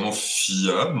c'est vraiment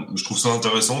fiable, mais je trouve ça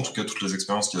intéressant, en tout cas, toutes les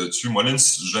expériences qu'il y a là-dessus. Moi,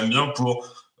 Lens, j'aime bien pour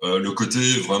le côté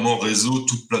vraiment réseau,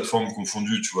 toute plateforme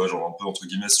confondue, tu vois, genre un peu, entre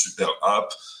guillemets, super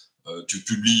app. Tu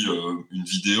publies une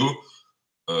vidéo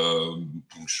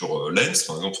donc sur Lens,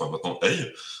 par exemple, maintenant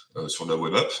Hey, sur la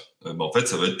web app, en fait,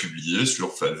 ça va être publié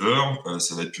sur Fiverr,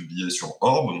 ça va être publié sur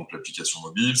Orb, donc l'application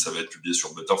mobile, ça va être publié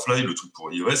sur Butterfly, le truc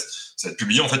pour iOS, ça va être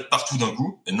publié en fait partout d'un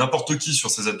coup, et n'importe qui sur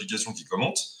ces applications qui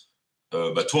commente,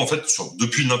 toi en fait,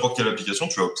 depuis n'importe quelle application,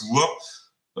 tu vas pouvoir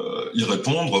y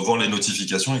répondre, voir les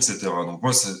notifications, etc. Donc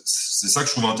moi, c'est ça que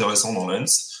je trouve intéressant dans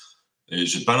Lens. Et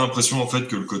j'ai pas l'impression en fait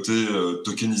que le côté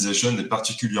tokenisation est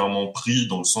particulièrement pris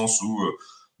dans le sens où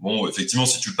bon, effectivement,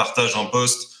 si tu partages un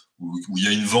post où il y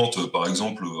a une vente, par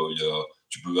exemple,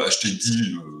 tu peux acheter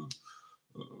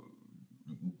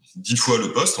 10 fois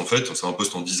le post, en fait, c'est un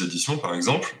post en 10 éditions, par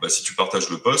exemple. Si tu partages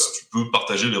le post, tu peux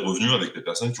partager les revenus avec les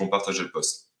personnes qui ont partagé le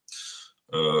post.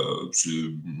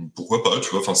 Pourquoi pas, tu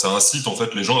vois, ça incite en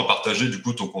fait les gens à partager du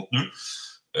coup ton contenu.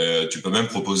 Tu peux même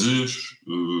proposer,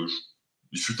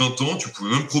 il fut un temps, tu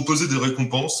pouvais même proposer des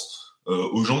récompenses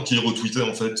aux gens qui retweetaient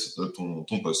en fait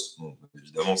ton post. Bon,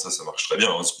 évidemment, ça marche très bien.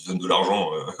 Hein, si tu donnes de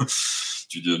l'argent,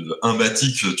 tu donnes un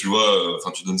batik, tu vois,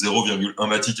 enfin tu donnes 0,1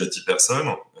 batik à 10 personnes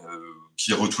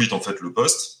qui retweetent en fait le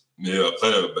post. Mais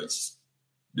après,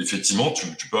 effectivement,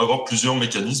 tu peux avoir plusieurs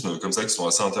mécanismes comme ça qui sont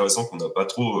assez intéressants qu'on n'a pas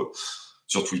trop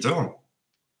sur Twitter.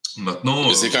 Maintenant,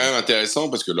 mais c'est quand même intéressant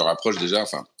parce que leur approche déjà,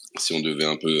 enfin, si on devait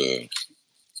un peu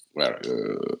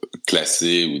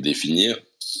classer ou définir,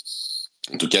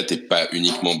 en tout cas, t'es pas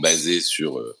uniquement basé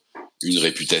sur une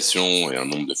réputation et un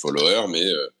nombre de followers, mais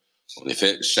en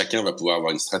effet, chacun va pouvoir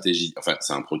avoir une stratégie. Enfin,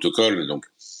 c'est un protocole, donc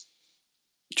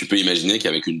tu peux imaginer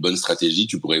qu'avec une bonne stratégie,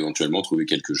 tu pourrais éventuellement trouver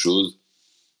quelque chose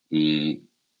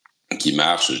qui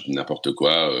marche, je dis n'importe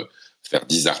quoi, faire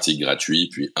 10 articles gratuits,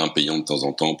 puis un payant de temps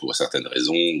en temps pour certaines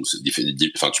raisons.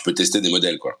 Enfin, tu peux tester des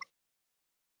modèles, quoi.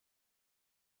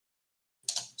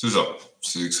 C'est ça.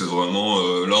 C'est vraiment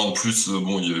là en plus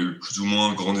il y a eu plus ou moins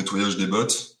un grand nettoyage des bots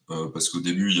parce qu'au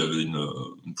début il y avait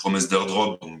une promesse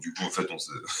d'airdrop, donc du coup en fait on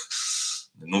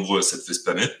est nombreux à s'être fait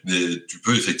spammer, mais tu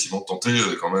peux effectivement tenter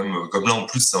quand même, comme là en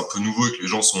plus c'est un peu nouveau et que les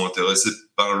gens sont intéressés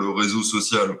par le réseau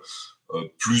social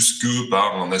plus que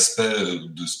par un aspect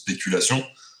de spéculation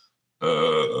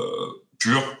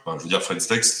pure. Enfin, je veux dire,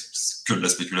 Friendsteak, c'est que de la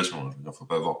spéculation. Hein. Je veux dire, faut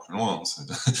pas avoir plus loin.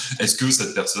 Hein. Est-ce que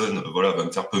cette personne, va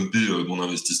me faire pumper mon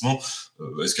investissement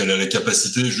Est-ce qu'elle a la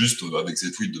capacité juste avec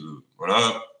ses tweets de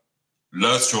voilà.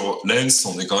 Là, sur Lens,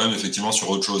 on est quand même effectivement sur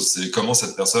autre chose. C'est comment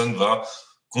cette personne va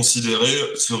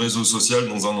considérer ce réseau social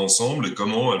dans un ensemble et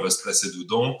comment elle va se placer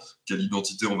dedans, quelle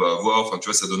identité on va avoir. Enfin, tu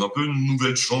vois, ça donne un peu une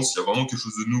nouvelle chance. Il y a vraiment quelque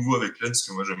chose de nouveau avec Lens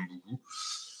que moi j'aime beaucoup.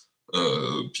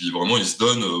 Puis vraiment, il se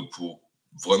donne pour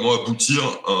vraiment aboutir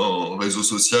à un réseau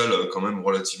social quand même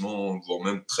relativement, voire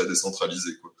même très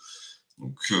décentralisé, quoi.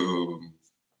 Donc,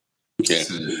 Ok.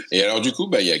 Et alors du coup,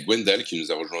 il y a Gwendal qui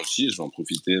nous a rejoint aussi. Je vais en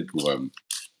profiter pour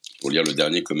lire le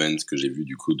dernier comment que j'ai vu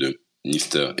du coup de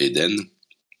Mr. Eden,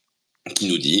 qui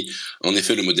nous dit « En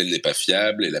effet, le modèle n'est pas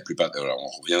fiable et la plupart... » Alors on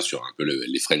revient sur un peu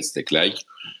les Friendsteak-like.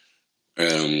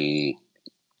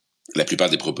 La plupart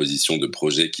des propositions de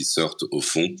projets qui sortent au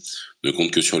fond ne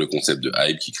comptent que sur le concept de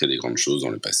hype qui crée des grandes choses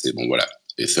dans le passé. Bon voilà.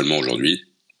 Et seulement aujourd'hui,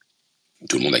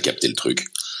 tout le monde a capté le truc.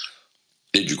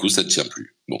 Et du coup, ça ne tient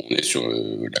plus. Bon, on est sur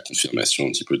la confirmation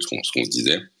un petit peu de ce qu'on se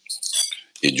disait.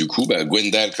 Et du coup,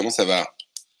 Gwendal, comment ça va ?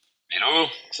 Hello,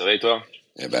 ça va et toi ?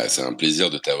 Eh c'est un plaisir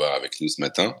de t'avoir avec nous ce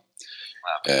matin.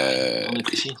 On est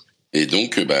précis. Et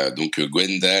donc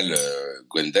Gwendal,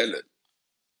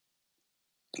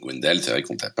 c'est vrai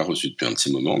qu'on t'a pas reçu depuis un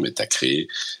petit moment, mais t'as créé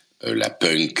la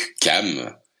punk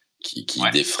cam qui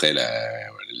défraie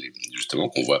justement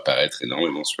qu'on voit apparaître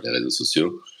énormément sur les réseaux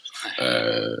sociaux.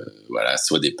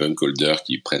 Soit des punk holders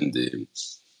qui prennent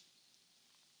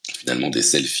finalement des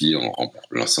selfies en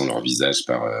lançant leur visage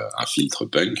par un filtre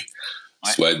punk,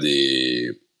 soit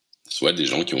des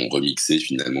gens qui ont remixé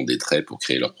finalement des traits pour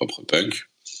créer leur propre punk.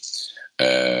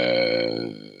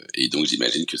 Et donc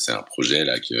j'imagine que c'est un projet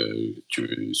là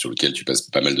sur lequel tu passes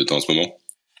pas mal de temps en ce moment.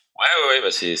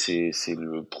 Ouais, c'est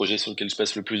le projet sur lequel je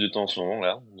passe le plus de temps en ce moment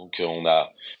là. Donc on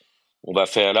va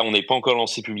faire là, on n'est pas encore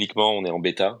lancé publiquement, on est en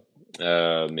bêta,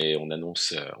 mais on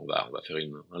annonce, on va faire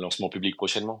un lancement public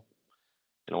prochainement.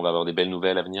 Et là, on va avoir des belles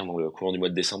nouvelles à venir dans le courant du mois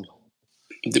de décembre.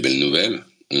 Des belles nouvelles.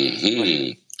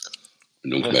 Ouais.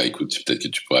 Donc écoute, peut-être que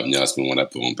tu pourras venir à ce moment-là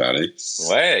pour en parler.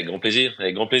 Ouais, avec grand plaisir.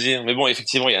 Mais bon,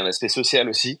 effectivement, il y a un aspect social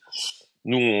aussi.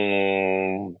 Nous,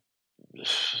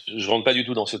 je rentre pas du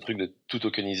tout dans ce truc de tout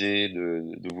tokeniser,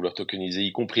 de vouloir tokeniser,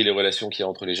 y compris les relations qu'il y a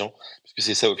entre les gens, parce que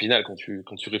c'est ça au final quand tu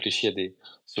réfléchis à des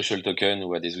social tokens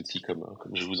ou à des outils comme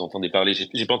je vous entendais parler.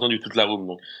 J'ai pas entendu toute la room,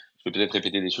 donc je peux peut-être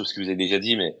répéter des choses que vous avez déjà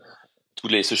dit, mais tous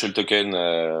les social tokens,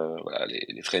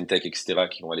 les friendtech, etc.,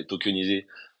 qui vont aller tokeniser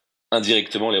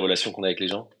indirectement les relations qu'on a avec les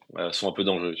gens, sont un peu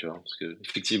dangereux, tu vois, parce que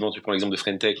effectivement, tu prends l'exemple de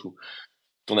friendtech où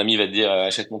ton ami va te dire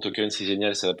achète mon token, c'est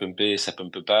génial, ça va pumper, ça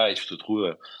pumpe pas, et tu te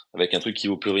retrouves avec un truc qui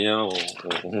vaut plus rien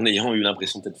en ayant eu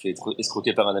l'impression de t'être fait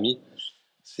escroquer par un ami.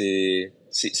 C'est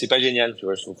pas génial, tu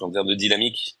vois, je trouve qu'en termes de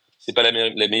dynamique, c'est pas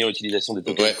la meilleure utilisation des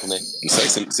tokens qu'on ait.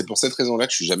 C'est vrai que c'est pour cette raison-là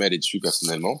que je suis jamais allé dessus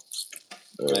personnellement.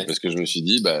 Parce que je me suis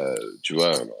dit, tu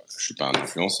vois, je suis pas un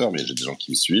influenceur, mais j'ai des gens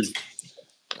qui me suivent.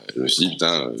 Je me suis dit,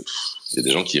 putain, il y a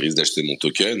des gens qui risquent d'acheter mon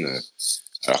token,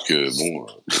 alors que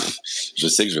je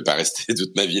sais que je vais pas rester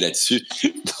toute ma vie là-dessus.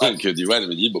 Donc, tu vois, je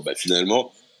me dis,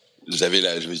 finalement, je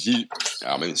me dis,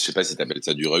 alors même, je sais pas si t'appelles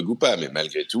ça du rug ou pas, mais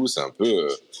malgré tout, c'est un peu,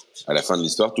 à la fin de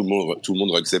l'histoire, tout le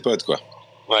monde rug ses potes, quoi.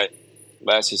 Ouais.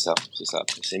 C'est ça.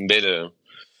 C'est une belle,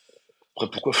 après,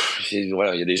 pourquoi, il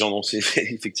y a des gens dont c'est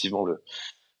effectivement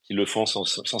qui le font sans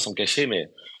s'en cacher, mais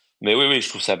oui, je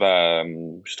trouve ça pas,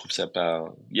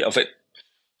 en fait,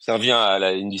 ça revient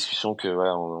à une discussion que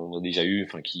voilà, on a déjà eu,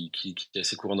 enfin qui est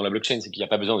assez courant dans la blockchain, c'est qu'il n'y a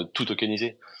pas besoin de tout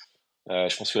tokeniser.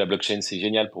 Je pense que la blockchain c'est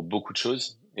génial pour beaucoup de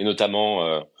choses, et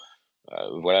notamment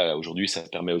voilà, aujourd'hui ça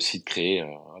permet aussi de créer,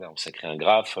 voilà, ça crée un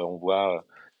graphe, on voit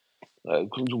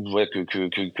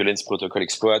que Lens Protocol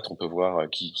exploite, on peut voir voilà,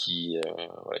 qui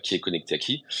est connecté à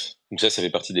qui. Donc ça fait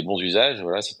partie des bons usages.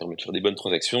 Voilà, ça permet de faire des bonnes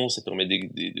transactions, ça permet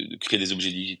de créer des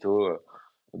objets digitaux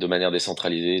de manière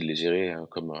décentralisée, de les gérer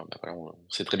comme voilà, on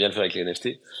sait très bien le faire avec les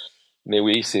NFT. Mais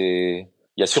oui, il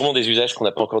y a sûrement des usages qu'on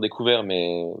n'a pas encore découverts,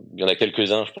 mais il y en a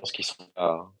quelques-uns, je pense, qui sont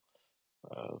pas,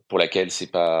 pour lesquels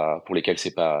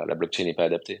la blockchain n'est pas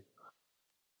adaptée.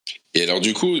 Et alors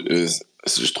du coup,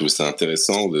 je trouve ça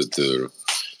intéressant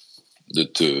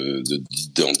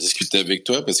d'en discuter avec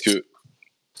toi parce que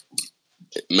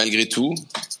malgré tout,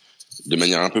 de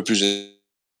manière un peu plus générale,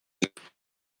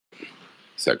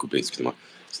 ça a coupé, excusez-moi.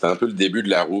 C'était un peu le début de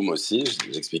la room aussi.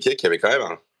 J'expliquais qu'il y avait quand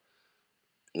même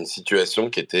une situation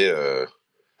qui était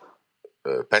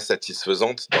pas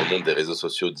satisfaisante dans le monde des réseaux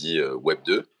sociaux dits Web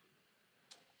 2,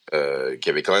 qu'il y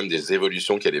avait quand même des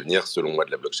évolutions qui allaient venir selon moi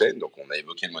de la blockchain. Donc on a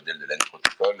évoqué le modèle de Lens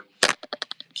Protocol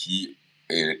qui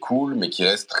est cool, mais qui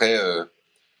reste très,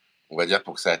 on va dire,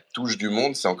 pour que ça touche du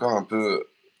monde, c'est encore un peu,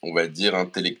 on va dire,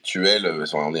 intellectuel.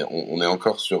 On est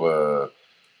encore sur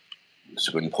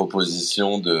une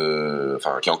proposition qui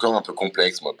est encore un peu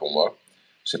complexe, pour moi.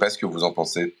 Je sais pas ce que vous en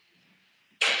pensez.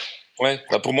 Ouais,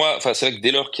 pour moi, c'est vrai que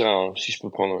dès lors qu'il y a si je peux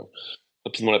prendre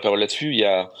rapidement la parole là-dessus, il y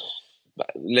a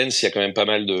Lens, il y a quand même pas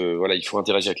mal voilà, il faut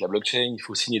interagir avec la blockchain, il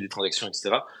faut signer des transactions,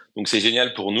 etc. Donc c'est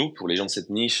génial pour nous, pour les gens de cette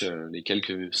niche, les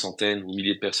quelques centaines ou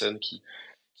milliers de personnes qui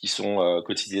sont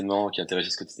qui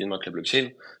interagissent quotidiennement avec la blockchain.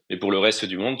 Mais pour le reste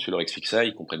du monde, tu leur expliques ça,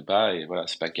 ils comprennent pas, et voilà,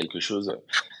 c'est pas quelque chose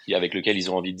avec lequel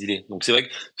ils ont envie de dealer. Donc c'est vrai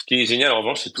que ce qui est génial en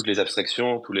revanche, c'est toutes les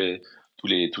abstractions, tous les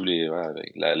voilà,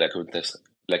 avec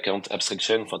l'account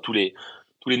abstraction, enfin tous les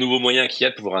nouveaux moyens qu'il y a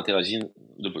de pouvoir interagir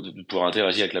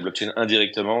avec la blockchain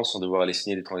indirectement sans devoir aller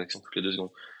signer des transactions toutes les 2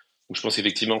 secondes. Donc je pense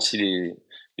effectivement si les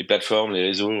plateformes, les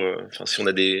réseaux, si on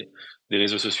a des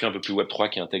réseaux sociaux un peu plus Web3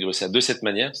 qui intègrent ça de cette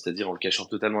manière, c'est-à-dire en le cachant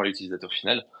totalement à l'utilisateur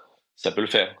final, ça peut le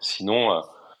faire. Sinon,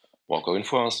 encore une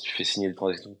fois, si tu fais signer des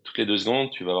transactions toutes les 2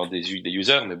 secondes, tu vas avoir des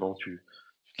users, mais bon, tu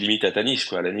te limites à ta niche,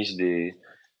 quoi, à la niche des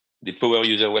power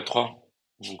users Web3.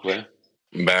 Donc ouais.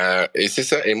 Et c'est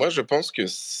ça. Et moi, je pense que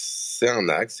c'est un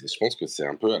axe. Et je pense que c'est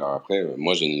un peu. Alors après,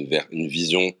 moi, j'ai une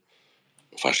vision.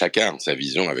 Enfin, chacun a sa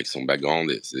vision avec son background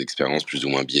et ses expériences plus ou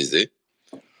moins biaisées.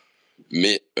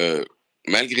 Mais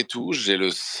malgré tout, j'ai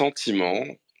le sentiment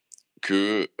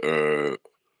que,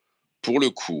 pour le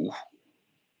coup,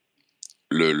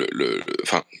 moi,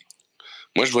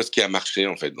 je vois ce qui a marché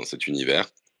en fait dans cet univers.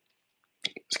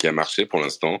 Ce qui a marché pour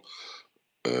l'instant,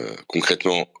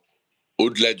 concrètement,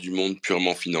 au-delà du monde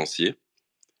purement financier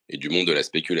et du monde de la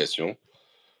spéculation,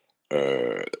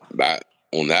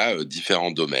 on a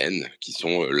différents domaines qui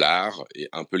sont l'art et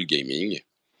un peu le gaming,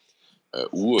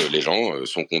 où les gens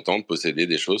sont contents de posséder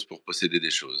des choses pour posséder des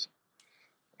choses.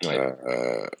 Ouais.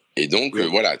 Et donc,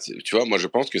 voilà, tu vois, moi je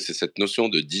pense que c'est cette notion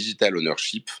de digital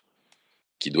ownership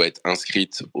qui doit être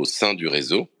inscrite au sein du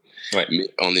réseau. Ouais.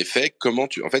 Mais en effet,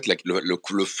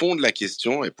 le fond de la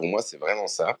question, et pour moi c'est vraiment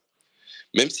ça,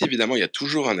 même si évidemment il y a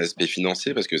toujours un aspect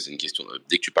financier, parce que c'est une question,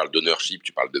 dès que tu parles d'ownership,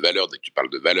 tu parles de valeur, dès que tu parles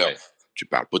de valeur, ouais, tu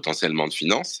parles potentiellement de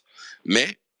finance,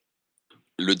 mais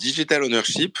le digital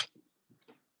ownership,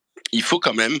 il faut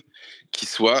quand même qu'il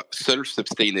soit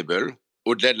self-sustainable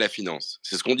au-delà de la finance.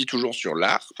 C'est ce qu'on dit toujours sur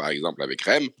l'art, par exemple avec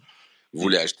Rem, vous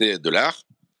voulez acheter de l'art,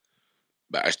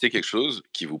 achetez quelque chose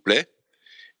qui vous plaît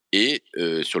et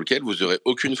sur lequel vous n'aurez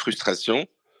aucune frustration,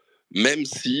 même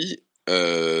si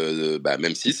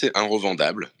c'est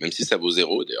irrevendable, même si ça vaut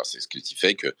 0. D'ailleurs, c'est ce qui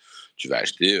fait que tu vas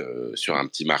acheter sur un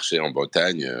petit marché en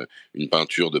Bretagne une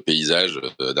peinture de paysage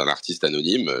d'un artiste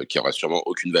anonyme qui aura sûrement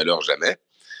aucune valeur jamais.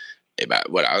 Et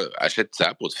voilà, achète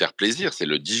ça pour te faire plaisir. C'est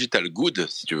le digital good,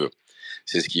 si tu veux.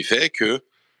 C'est ce qui fait que,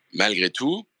 malgré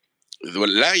tout,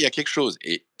 là, il y a quelque chose.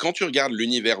 Et quand tu regardes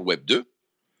l'univers Web 2,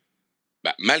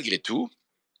 malgré tout,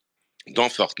 dans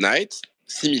Fortnite,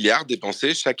 6 milliards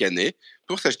dépensés chaque année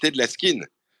pour s'acheter de la skin.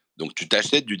 Donc, tu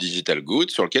t'achètes du digital good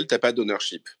sur lequel tu n'as pas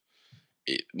d'ownership.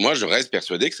 Et moi, je reste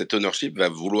persuadé que cet ownership va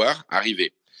vouloir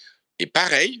arriver. Et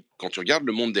pareil, quand tu regardes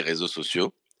le monde des réseaux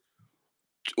sociaux,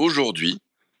 aujourd'hui,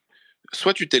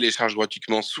 soit tu télécharges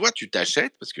gratuitement, soit tu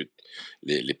t'achètes, parce que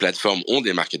les plateformes ont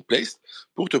des marketplaces,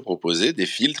 pour te proposer des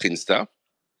filtres Insta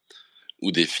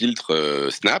ou des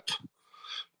filtres Snap.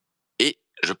 Et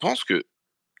je pense que,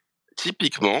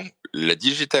 typiquement, la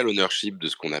digital ownership de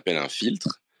ce qu'on appelle un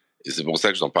filtre, Et c'est pour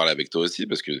ça que j'en parle avec toi aussi,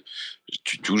 parce que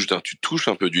tu touches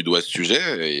un peu du doigt ce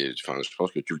sujet, et enfin, je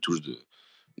pense que tu le touches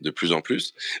de plus en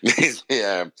plus. Mais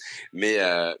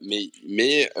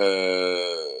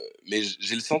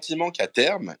j'ai le sentiment qu'à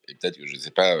terme, et peut-être que je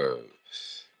sais pas,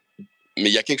 mais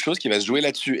il y a quelque chose qui va se jouer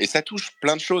là-dessus. Et ça touche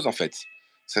plein de choses, en fait.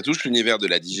 Ça touche l'univers de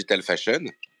la digital fashion.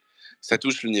 Ça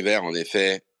touche l'univers, en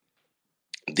effet,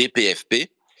 des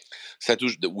PFP. Ça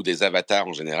touche, ou des avatars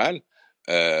en général.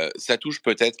 Ça touche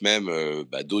peut-être même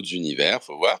d'autres univers,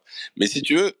 faut voir. Mais si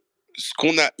tu veux, ce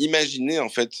qu'on a imaginé, en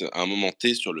fait, à un moment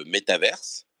T sur le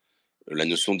métaverse, la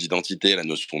notion d'identité, la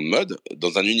notion de mode,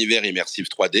 dans un univers immersif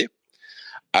 3D,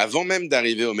 avant même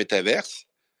d'arriver au métaverse,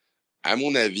 à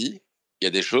mon avis, il y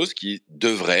a des choses qui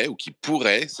devraient ou qui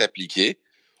pourraient s'appliquer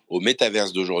au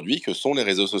métaverse d'aujourd'hui que sont les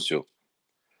réseaux sociaux.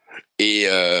 Et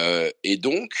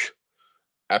donc,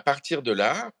 à partir de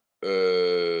là,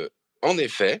 en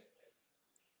effet,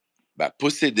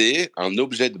 posséder un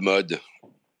objet de mode,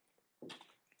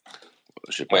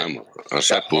 je sais pas, un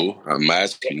chapeau, un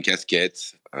masque, une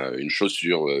casquette, une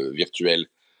chaussure virtuelle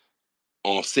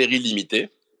en série limitée,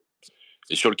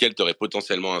 et sur lequel tu aurais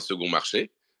potentiellement un second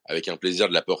marché, avec un plaisir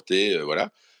de la porter,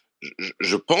 voilà.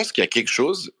 Je pense qu'il y a quelque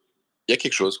chose,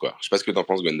 quoi. Je sais pas ce que t'en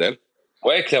penses, Gwendal.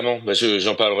 Ouais, clairement.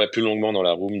 J'en parlerai plus longuement dans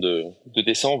la room de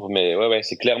décembre, mais ouais,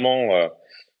 c'est clairement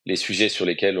les sujets sur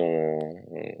lesquels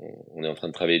on est en train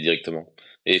de travailler directement.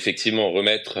 Et effectivement,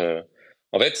 remettre,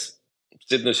 en fait,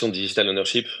 cette notion de digital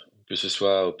ownership, que ce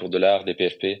soit pour de l'art, des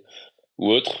PFP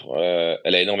ou autre,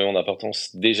 elle a énormément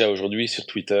d'importance déjà aujourd'hui sur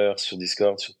Twitter, sur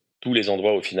Discord, sur tous les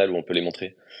endroits au final où on peut les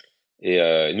montrer. Et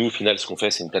nous, au final, ce qu'on fait,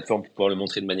 c'est une plateforme pour pouvoir le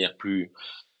montrer de manière plus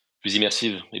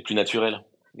immersive et plus naturelle.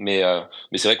 Mais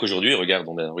c'est vrai qu'aujourd'hui, regarde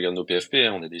nos PFP,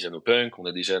 hein, on a déjà nos punks, on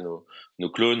a déjà nos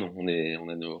clones, on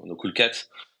a nos cool cats.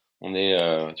 On est,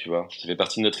 tu vois, ça fait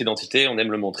partie de notre identité. On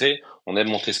aime le montrer, on aime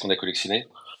montrer ce qu'on a collectionné.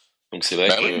 Donc c'est vrai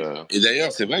que. Oui. Et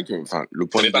d'ailleurs, c'est vrai que, le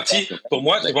point de départ. Pour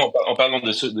moi, tu vois, en parlant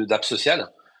d'app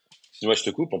social, excuse-moi, je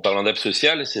te coupe. En parlant d'app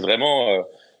social, c'est vraiment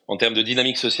en termes de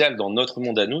dynamique sociale dans notre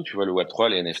monde à nous. Tu vois, le Web3,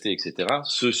 les NFT, etc.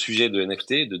 Ce sujet de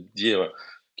NFT, de dire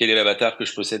quel est l'avatar que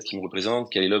je possède qui me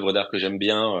représente, quelle est l'œuvre d'art que j'aime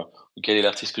bien, ou quel est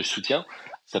l'artiste que je soutiens.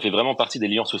 Ça fait vraiment partie des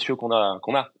liens sociaux qu'on a,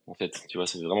 en fait. Tu vois,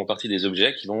 ça fait vraiment partie des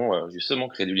objets qui vont justement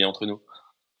créer du lien entre nous.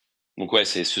 Donc ouais,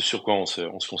 c'est ce sur quoi on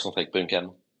se concentre avec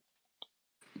Punkam.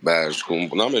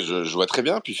 Non, mais je vois très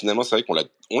bien. Puis finalement, c'est vrai qu'on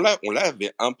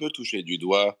l'avait un peu touché du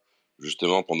doigt,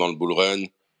 justement, pendant le BullRun,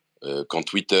 quand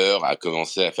Twitter a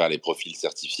commencé à faire les profils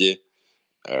certifiés,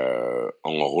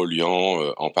 en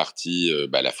reliant en partie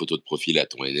la photo de profil à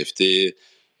ton NFT,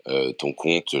 ton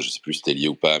compte, je sais plus si t'es lié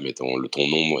ou pas, mais ton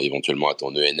nom éventuellement à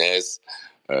ton ENS.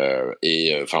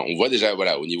 On voit déjà,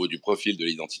 voilà, au niveau du profil de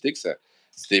l'identité, que ça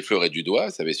s'était effleuré du doigt,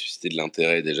 ça avait suscité de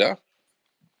l'intérêt déjà.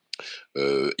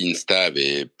 Insta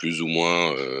avait plus ou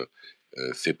moins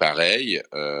fait pareil.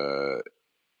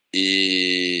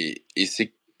 Et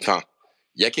c'est, enfin,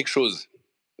 il y a quelque chose.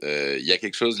 Il y a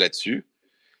quelque chose là-dessus.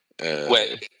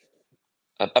 Ouais.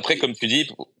 Après, comme tu dis,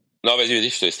 non, vas-y,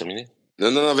 je te laisse terminer.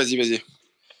 Non, vas-y.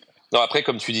 Non, après,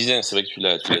 comme tu disais, c'est vrai que tu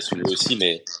l'as soulevé aussi,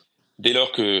 mais dès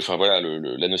lors que, enfin voilà,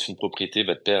 la notion de propriété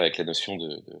va de pair avec la notion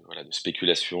de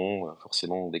spéculation,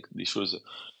 forcément des choses.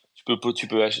 Tu peux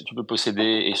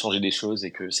posséder, échanger des choses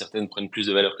et que certaines prennent plus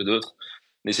de valeur que d'autres.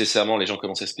 Nécessairement, les gens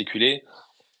commencent à spéculer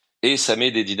et ça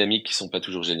met des dynamiques qui sont pas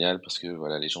toujours géniales parce que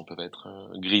voilà, les gens peuvent être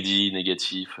greedy,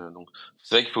 négatifs. Donc,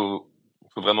 c'est vrai qu'il faut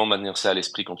vraiment maintenir ça à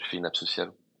l'esprit quand tu fais une app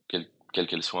sociale, quelle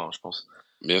qu'elle soit, hein, je pense.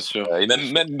 Bien sûr. Et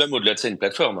même au-delà de ça, une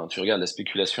plateforme. Hein, tu regardes, la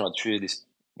spéculation a tué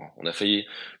on a failli,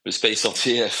 le space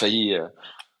entier a failli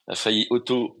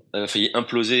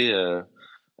imploser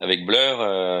avec Blur.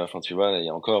 Enfin, tu vois, il y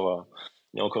a encore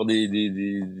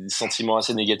des sentiments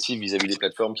assez négatifs vis-à-vis des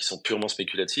plateformes qui sont purement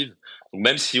spéculatives. Donc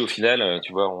même si au final,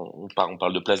 tu vois, on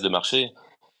parle de place de marché,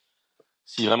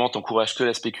 si vraiment t'encourages que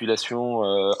la spéculation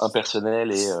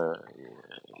impersonnelle et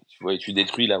tu vois, et tu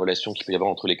détruis la relation qu'il peut y avoir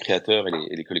entre les créateurs et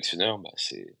les collectionneurs,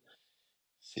 c'est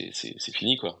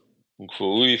fini, quoi. Donc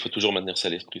il faut toujours maintenir ça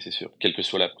à l'esprit, c'est sûr, quelle que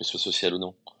soit l'app, que ce soit sociale ou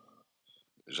non.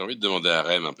 J'ai envie de demander à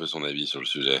Rem un peu son avis sur le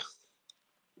sujet.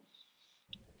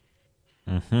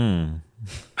 Quand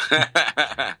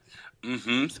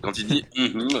il dit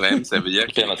Rem, ça veut dire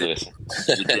hyper intéressant.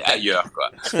 Il était ailleurs,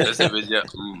 quoi. Ça veut dire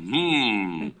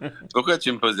Pourquoi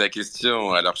tu me poses la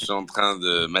question alors que je suis en train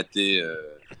de mater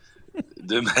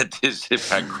je sais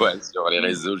pas quoi sur les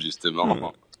réseaux,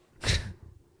 justement.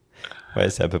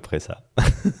 Ouais, c'est à peu près ça.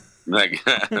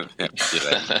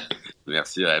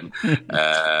 Merci Rem.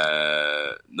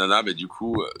 Non, mais du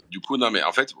coup, non, mais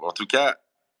en fait, en tout cas,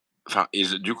 Enfin,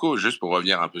 du coup, juste pour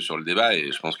revenir un peu sur le débat,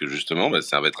 et je pense que justement,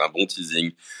 ça va être un bon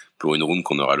teasing pour une room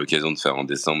qu'on aura l'occasion de faire en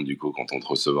décembre, du coup, quand on te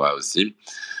recevra aussi.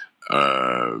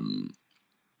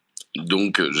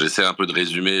 Donc, j'essaie un peu de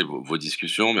résumer vos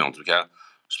discussions, mais en tout cas,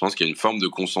 je pense qu'il y a une forme de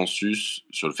consensus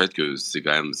sur le fait que c'est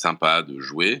quand même sympa de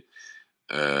jouer.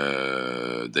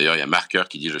 D'ailleurs, il y a Marker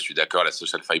qui dit « Je suis d'accord, la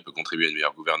SocialFi peut contribuer à une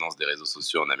meilleure gouvernance des réseaux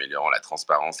sociaux en améliorant la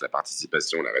transparence, la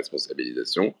participation, la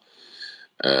responsabilisation. »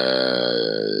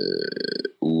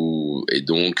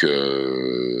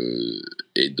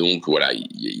 Et donc, voilà, il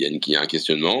y a un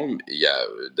questionnement. Il y a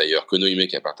d'ailleurs Konohime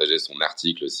qui a partagé son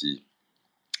article aussi,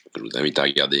 que je vous invite à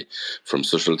regarder, From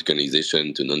Social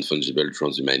Tokenization to Non-Fungible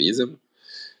Transhumanism.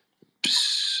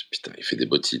 Putain, il fait des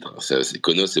beaux titres. C'est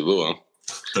Kono, c'est beau, hein.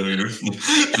 T'as vu le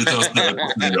J'étais inspiré pour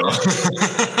celui-là.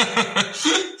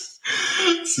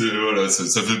 Voilà,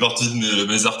 ça fait partie de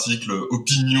mes articles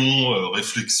opinions,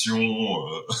 réflexions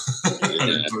à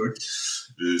l'époque.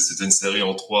 Et c'était une série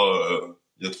en 3.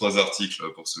 Il y a 3 articles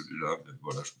pour celui-là. Mais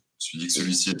voilà, je me suis dit que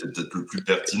celui-ci était peut-être le plus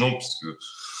pertinent puisque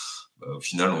au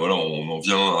final, voilà, on en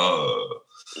vient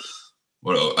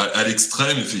à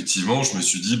l'extrême. Effectivement, je me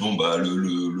suis dit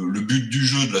le but du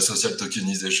jeu de la social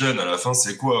tokenization à la fin,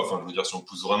 c'est quoi? Enfin, je veux dire, si on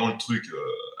pousse vraiment le truc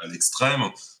à l'extrême,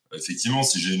 effectivement,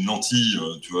 si j'ai une lentille,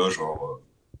 tu vois, genre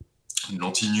une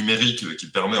lentille numérique qui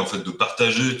permet en fait de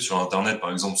partager sur Internet,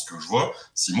 par exemple, ce que je vois.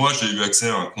 Si moi j'ai eu accès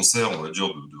à un concert, on va dire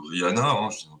de Rihanna,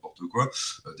 je dis n'importe quoi,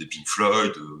 des Pink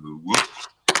Floyd ou autre,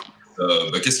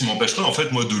 qu'est-ce qui m'empêcherait en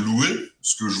fait moi de louer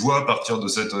ce que je vois à partir de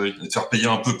cette oreille, et de faire payer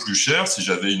un peu plus cher si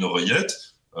j'avais une oreillette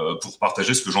pour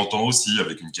partager ce que j'entends aussi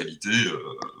avec une qualité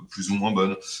plus ou moins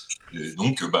bonne. Et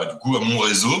donc du coup à mon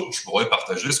réseau, je pourrais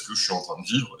partager ce que je suis en train de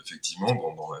vivre effectivement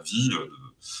dans ma vie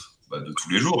de tous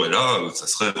les jours. Et là, ça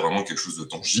serait vraiment quelque chose de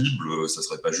tangible. Ça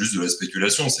serait pas juste de la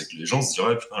spéculation. C'est que les gens se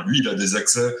diraient, putain, lui, il a des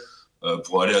accès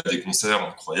pour aller à des concerts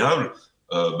incroyables.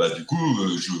 Du coup,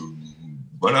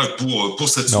 voilà, pour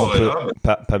cette soirée-là.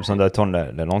 Pas besoin d'attendre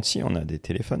la lentille. On a des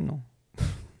téléphones, non?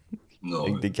 Non,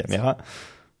 avec des caméras.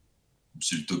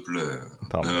 S'il te plaît.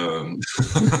 Pardon.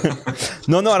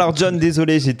 Non, alors John,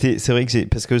 désolé, c'est vrai que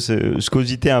parce que je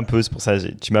cogitais un peu, c'est pour ça,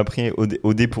 tu m'as pris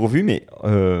au dépourvu, mais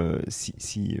si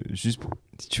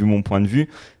tu veux mon point de vue,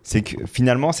 c'est que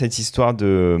finalement, cette histoire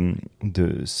de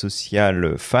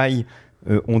SocialFi,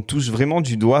 on touche vraiment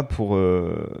du doigt pour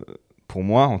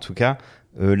moi, en tout cas,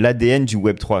 l'ADN du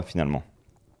Web3, finalement.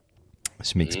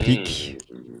 Je m'explique.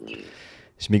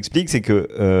 C'est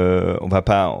que on va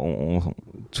pas...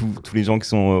 tous les gens qui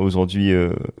sont aujourd'hui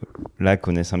là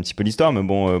connaissent un petit peu l'histoire, mais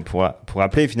bon, pour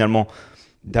rappeler, finalement,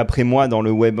 d'après moi, dans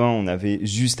le Web 1, on avait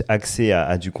juste accès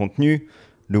à du contenu.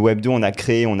 Le Web 2, on a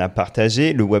créé, on a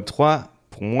partagé. Le Web 3,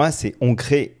 pour moi, c'est on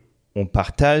crée, on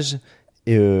partage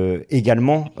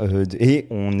également et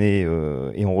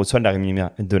on reçoit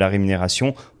de la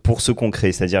rémunération pour ce qu'on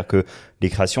crée. C'est-à-dire que les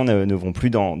créations ne vont plus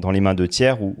dans les mains de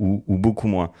tiers ou beaucoup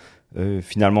moins.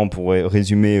 Finalement, pour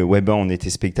résumer, Web 1, on était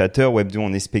spectateur. Web 2,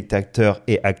 on est spectateur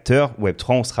et acteur. Web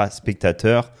 3, on sera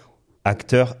spectateur,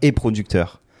 acteur et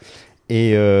producteur.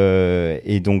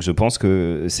 Et donc, je pense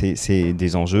que c'est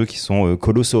des enjeux qui sont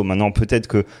colossaux. Maintenant, peut-être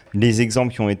que les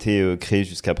exemples qui ont été créés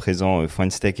jusqu'à présent,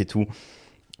 Fuenstech et tout,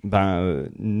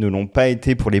 ne l'ont pas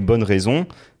été pour les bonnes raisons.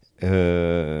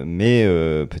 Mais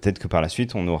peut-être que par la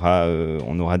suite, on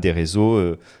aura des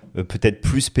réseaux peut-être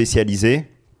plus spécialisés,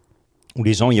 où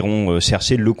les gens iront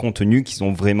chercher le contenu dont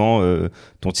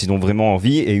ils ont vraiment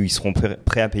envie et ils seront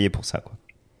prêts à payer pour ça, quoi.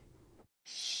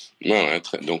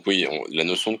 Donc oui, la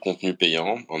notion de contenu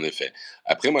payant, en effet.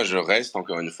 Après, moi, je reste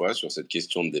encore une fois sur cette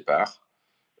question de départ.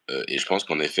 Et je pense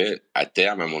qu'en effet, à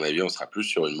terme, à mon avis, on sera plus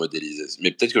sur une modélisation.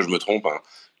 Mais peut-être que je me trompe, hein,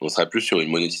 on sera plus sur une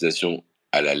monétisation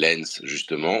à la lens,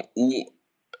 justement, ou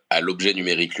à l'objet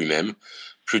numérique lui-même,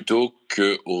 plutôt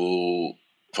qu'au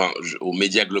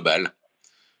média global.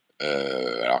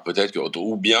 Alors peut-être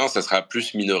ou bien ça sera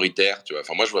plus minoritaire, tu vois.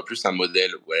 Enfin, moi, je vois plus un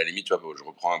modèle où à la limite, tu vois, je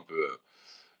reprends un peu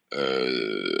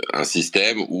un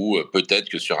système où peut-être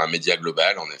que sur un média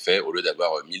global, en effet, au lieu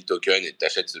d'avoir 1000 tokens et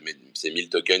t'achètes ces 1000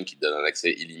 tokens qui te donnent un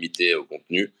accès illimité au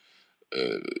contenu,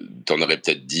 t'en aurais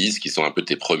peut-être 10 qui sont un peu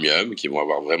tes premiums, qui vont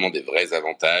avoir vraiment des vrais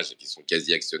avantages et qui sont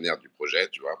quasi actionnaires du projet,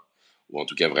 tu vois. Ou en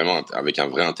tout cas vraiment avec un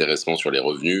vrai intéressement sur les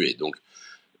revenus et donc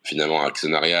finalement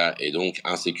actionnariat et donc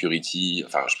insecurity.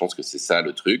 Enfin, je pense que c'est ça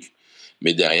le truc.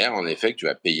 Mais derrière, en effet, que tu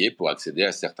vas payer pour accéder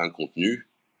à certains contenus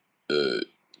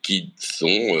qui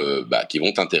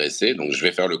vont t'intéresser. Donc, je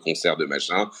vais faire le concert de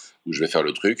machin ou je vais faire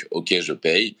le truc. Ok, je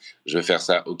paye. Je vais faire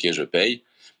ça. Ok, je paye.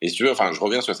 Et si tu veux, enfin, je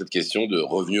reviens sur cette question de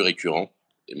revenus récurrents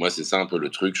Et moi, c'est ça un peu le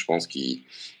truc, je pense, qui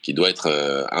doit être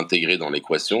intégré dans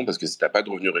l'équation, parce que si tu n'as pas de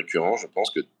revenus récurrents, je pense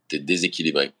que tu es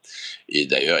déséquilibré. Et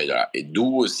d'ailleurs, et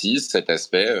d'où aussi cet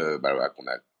aspect qu'on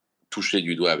a touché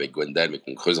du doigt avec Gwendal, mais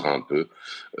qu'on creusera un peu,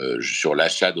 sur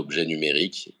l'achat d'objets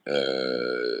numériques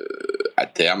à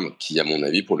terme, qui, à mon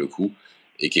avis, pour le coup,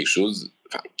 est quelque chose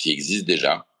qui existe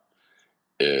déjà.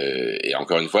 Et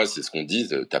encore une fois, c'est ce qu'on dit,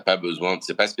 t'as pas besoin,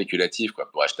 c'est pas spéculatif, quoi.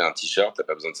 Pour acheter un t-shirt, t'as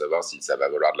pas besoin de savoir si ça va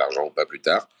valoir de l'argent ou pas plus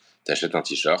tard. T'achètes un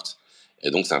t-shirt. Et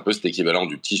donc, c'est un peu cet équivalent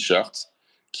du t-shirt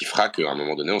qui fera qu'à un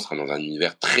moment donné, on sera dans un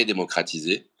univers très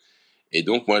démocratisé. Et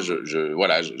donc, moi,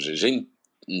 j'ai une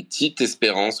petite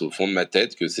espérance au fond de ma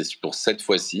tête que c'est pour cette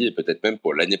fois-ci et peut-être même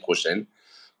pour l'année prochaine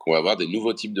qu'on va avoir des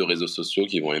nouveaux types de réseaux sociaux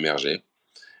qui vont émerger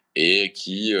et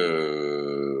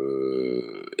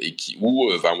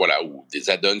ou des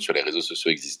add-ons sur les réseaux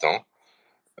sociaux existants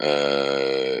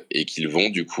et qu'ils vont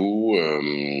du coup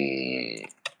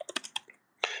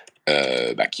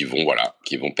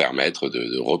qui vont permettre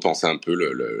de repenser un peu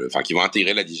qui vont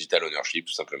intégrer la digital ownership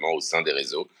tout simplement au sein des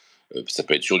réseaux. Ça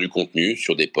peut être sur du contenu,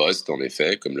 sur des posts en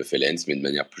effet, comme le fait Lens, mais de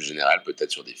manière plus générale,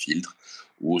 peut-être sur des filtres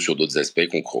ou sur d'autres aspects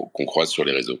qu'on croise sur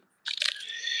les réseaux.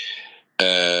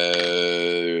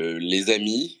 Les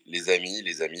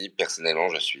amis, personnellement,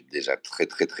 je suis déjà très,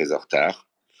 très, très en retard.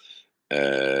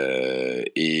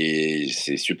 Et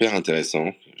c'est super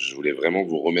intéressant. Je voulais vraiment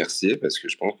vous remercier parce que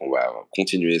je pense qu'on va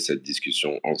continuer cette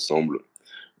discussion ensemble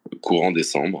courant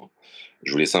décembre.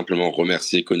 Je voulais simplement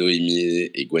remercier Konohimi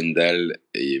et Gwendal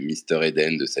et Mr.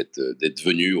 Eden d'être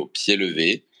venus au pied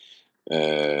levé.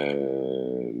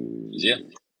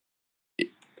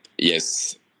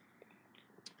 Yes.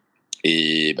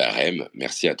 Et Rem,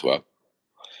 merci à toi.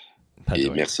 Et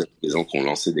merci à tous les gens qui ont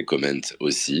lancé des comments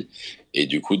aussi. Et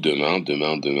du coup, demain,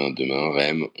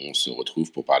 Rem, on se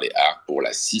retrouve pour parler art pour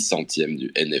la 600e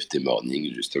du NFT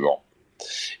Morning, justement.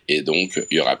 Et donc,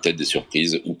 il y aura peut-être des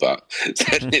surprises ou pas.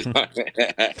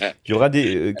 Il y aura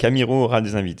Camiro aura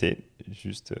des invités.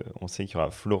 Juste, on sait qu'il y aura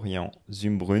Florian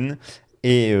Zumbrun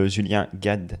et Julien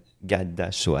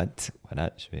Gadachoat.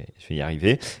 Voilà, je vais y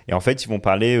arriver. Et en fait, ils vont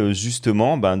parler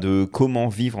justement de comment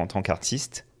vivre en tant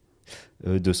qu'artiste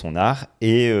de son art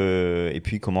et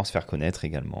puis comment se faire connaître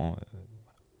également.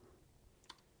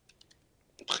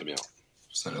 Très bien.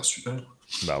 Ça a l'air super.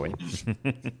 Bah oui.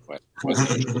 Ouais, ça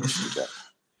a l'air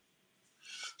super.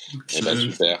 Okay.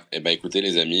 Super. Écoutez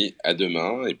les amis, à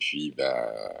demain et puis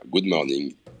good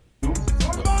morning. Good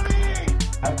morning.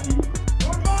 Happy.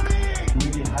 Good morning.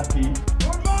 Really happy.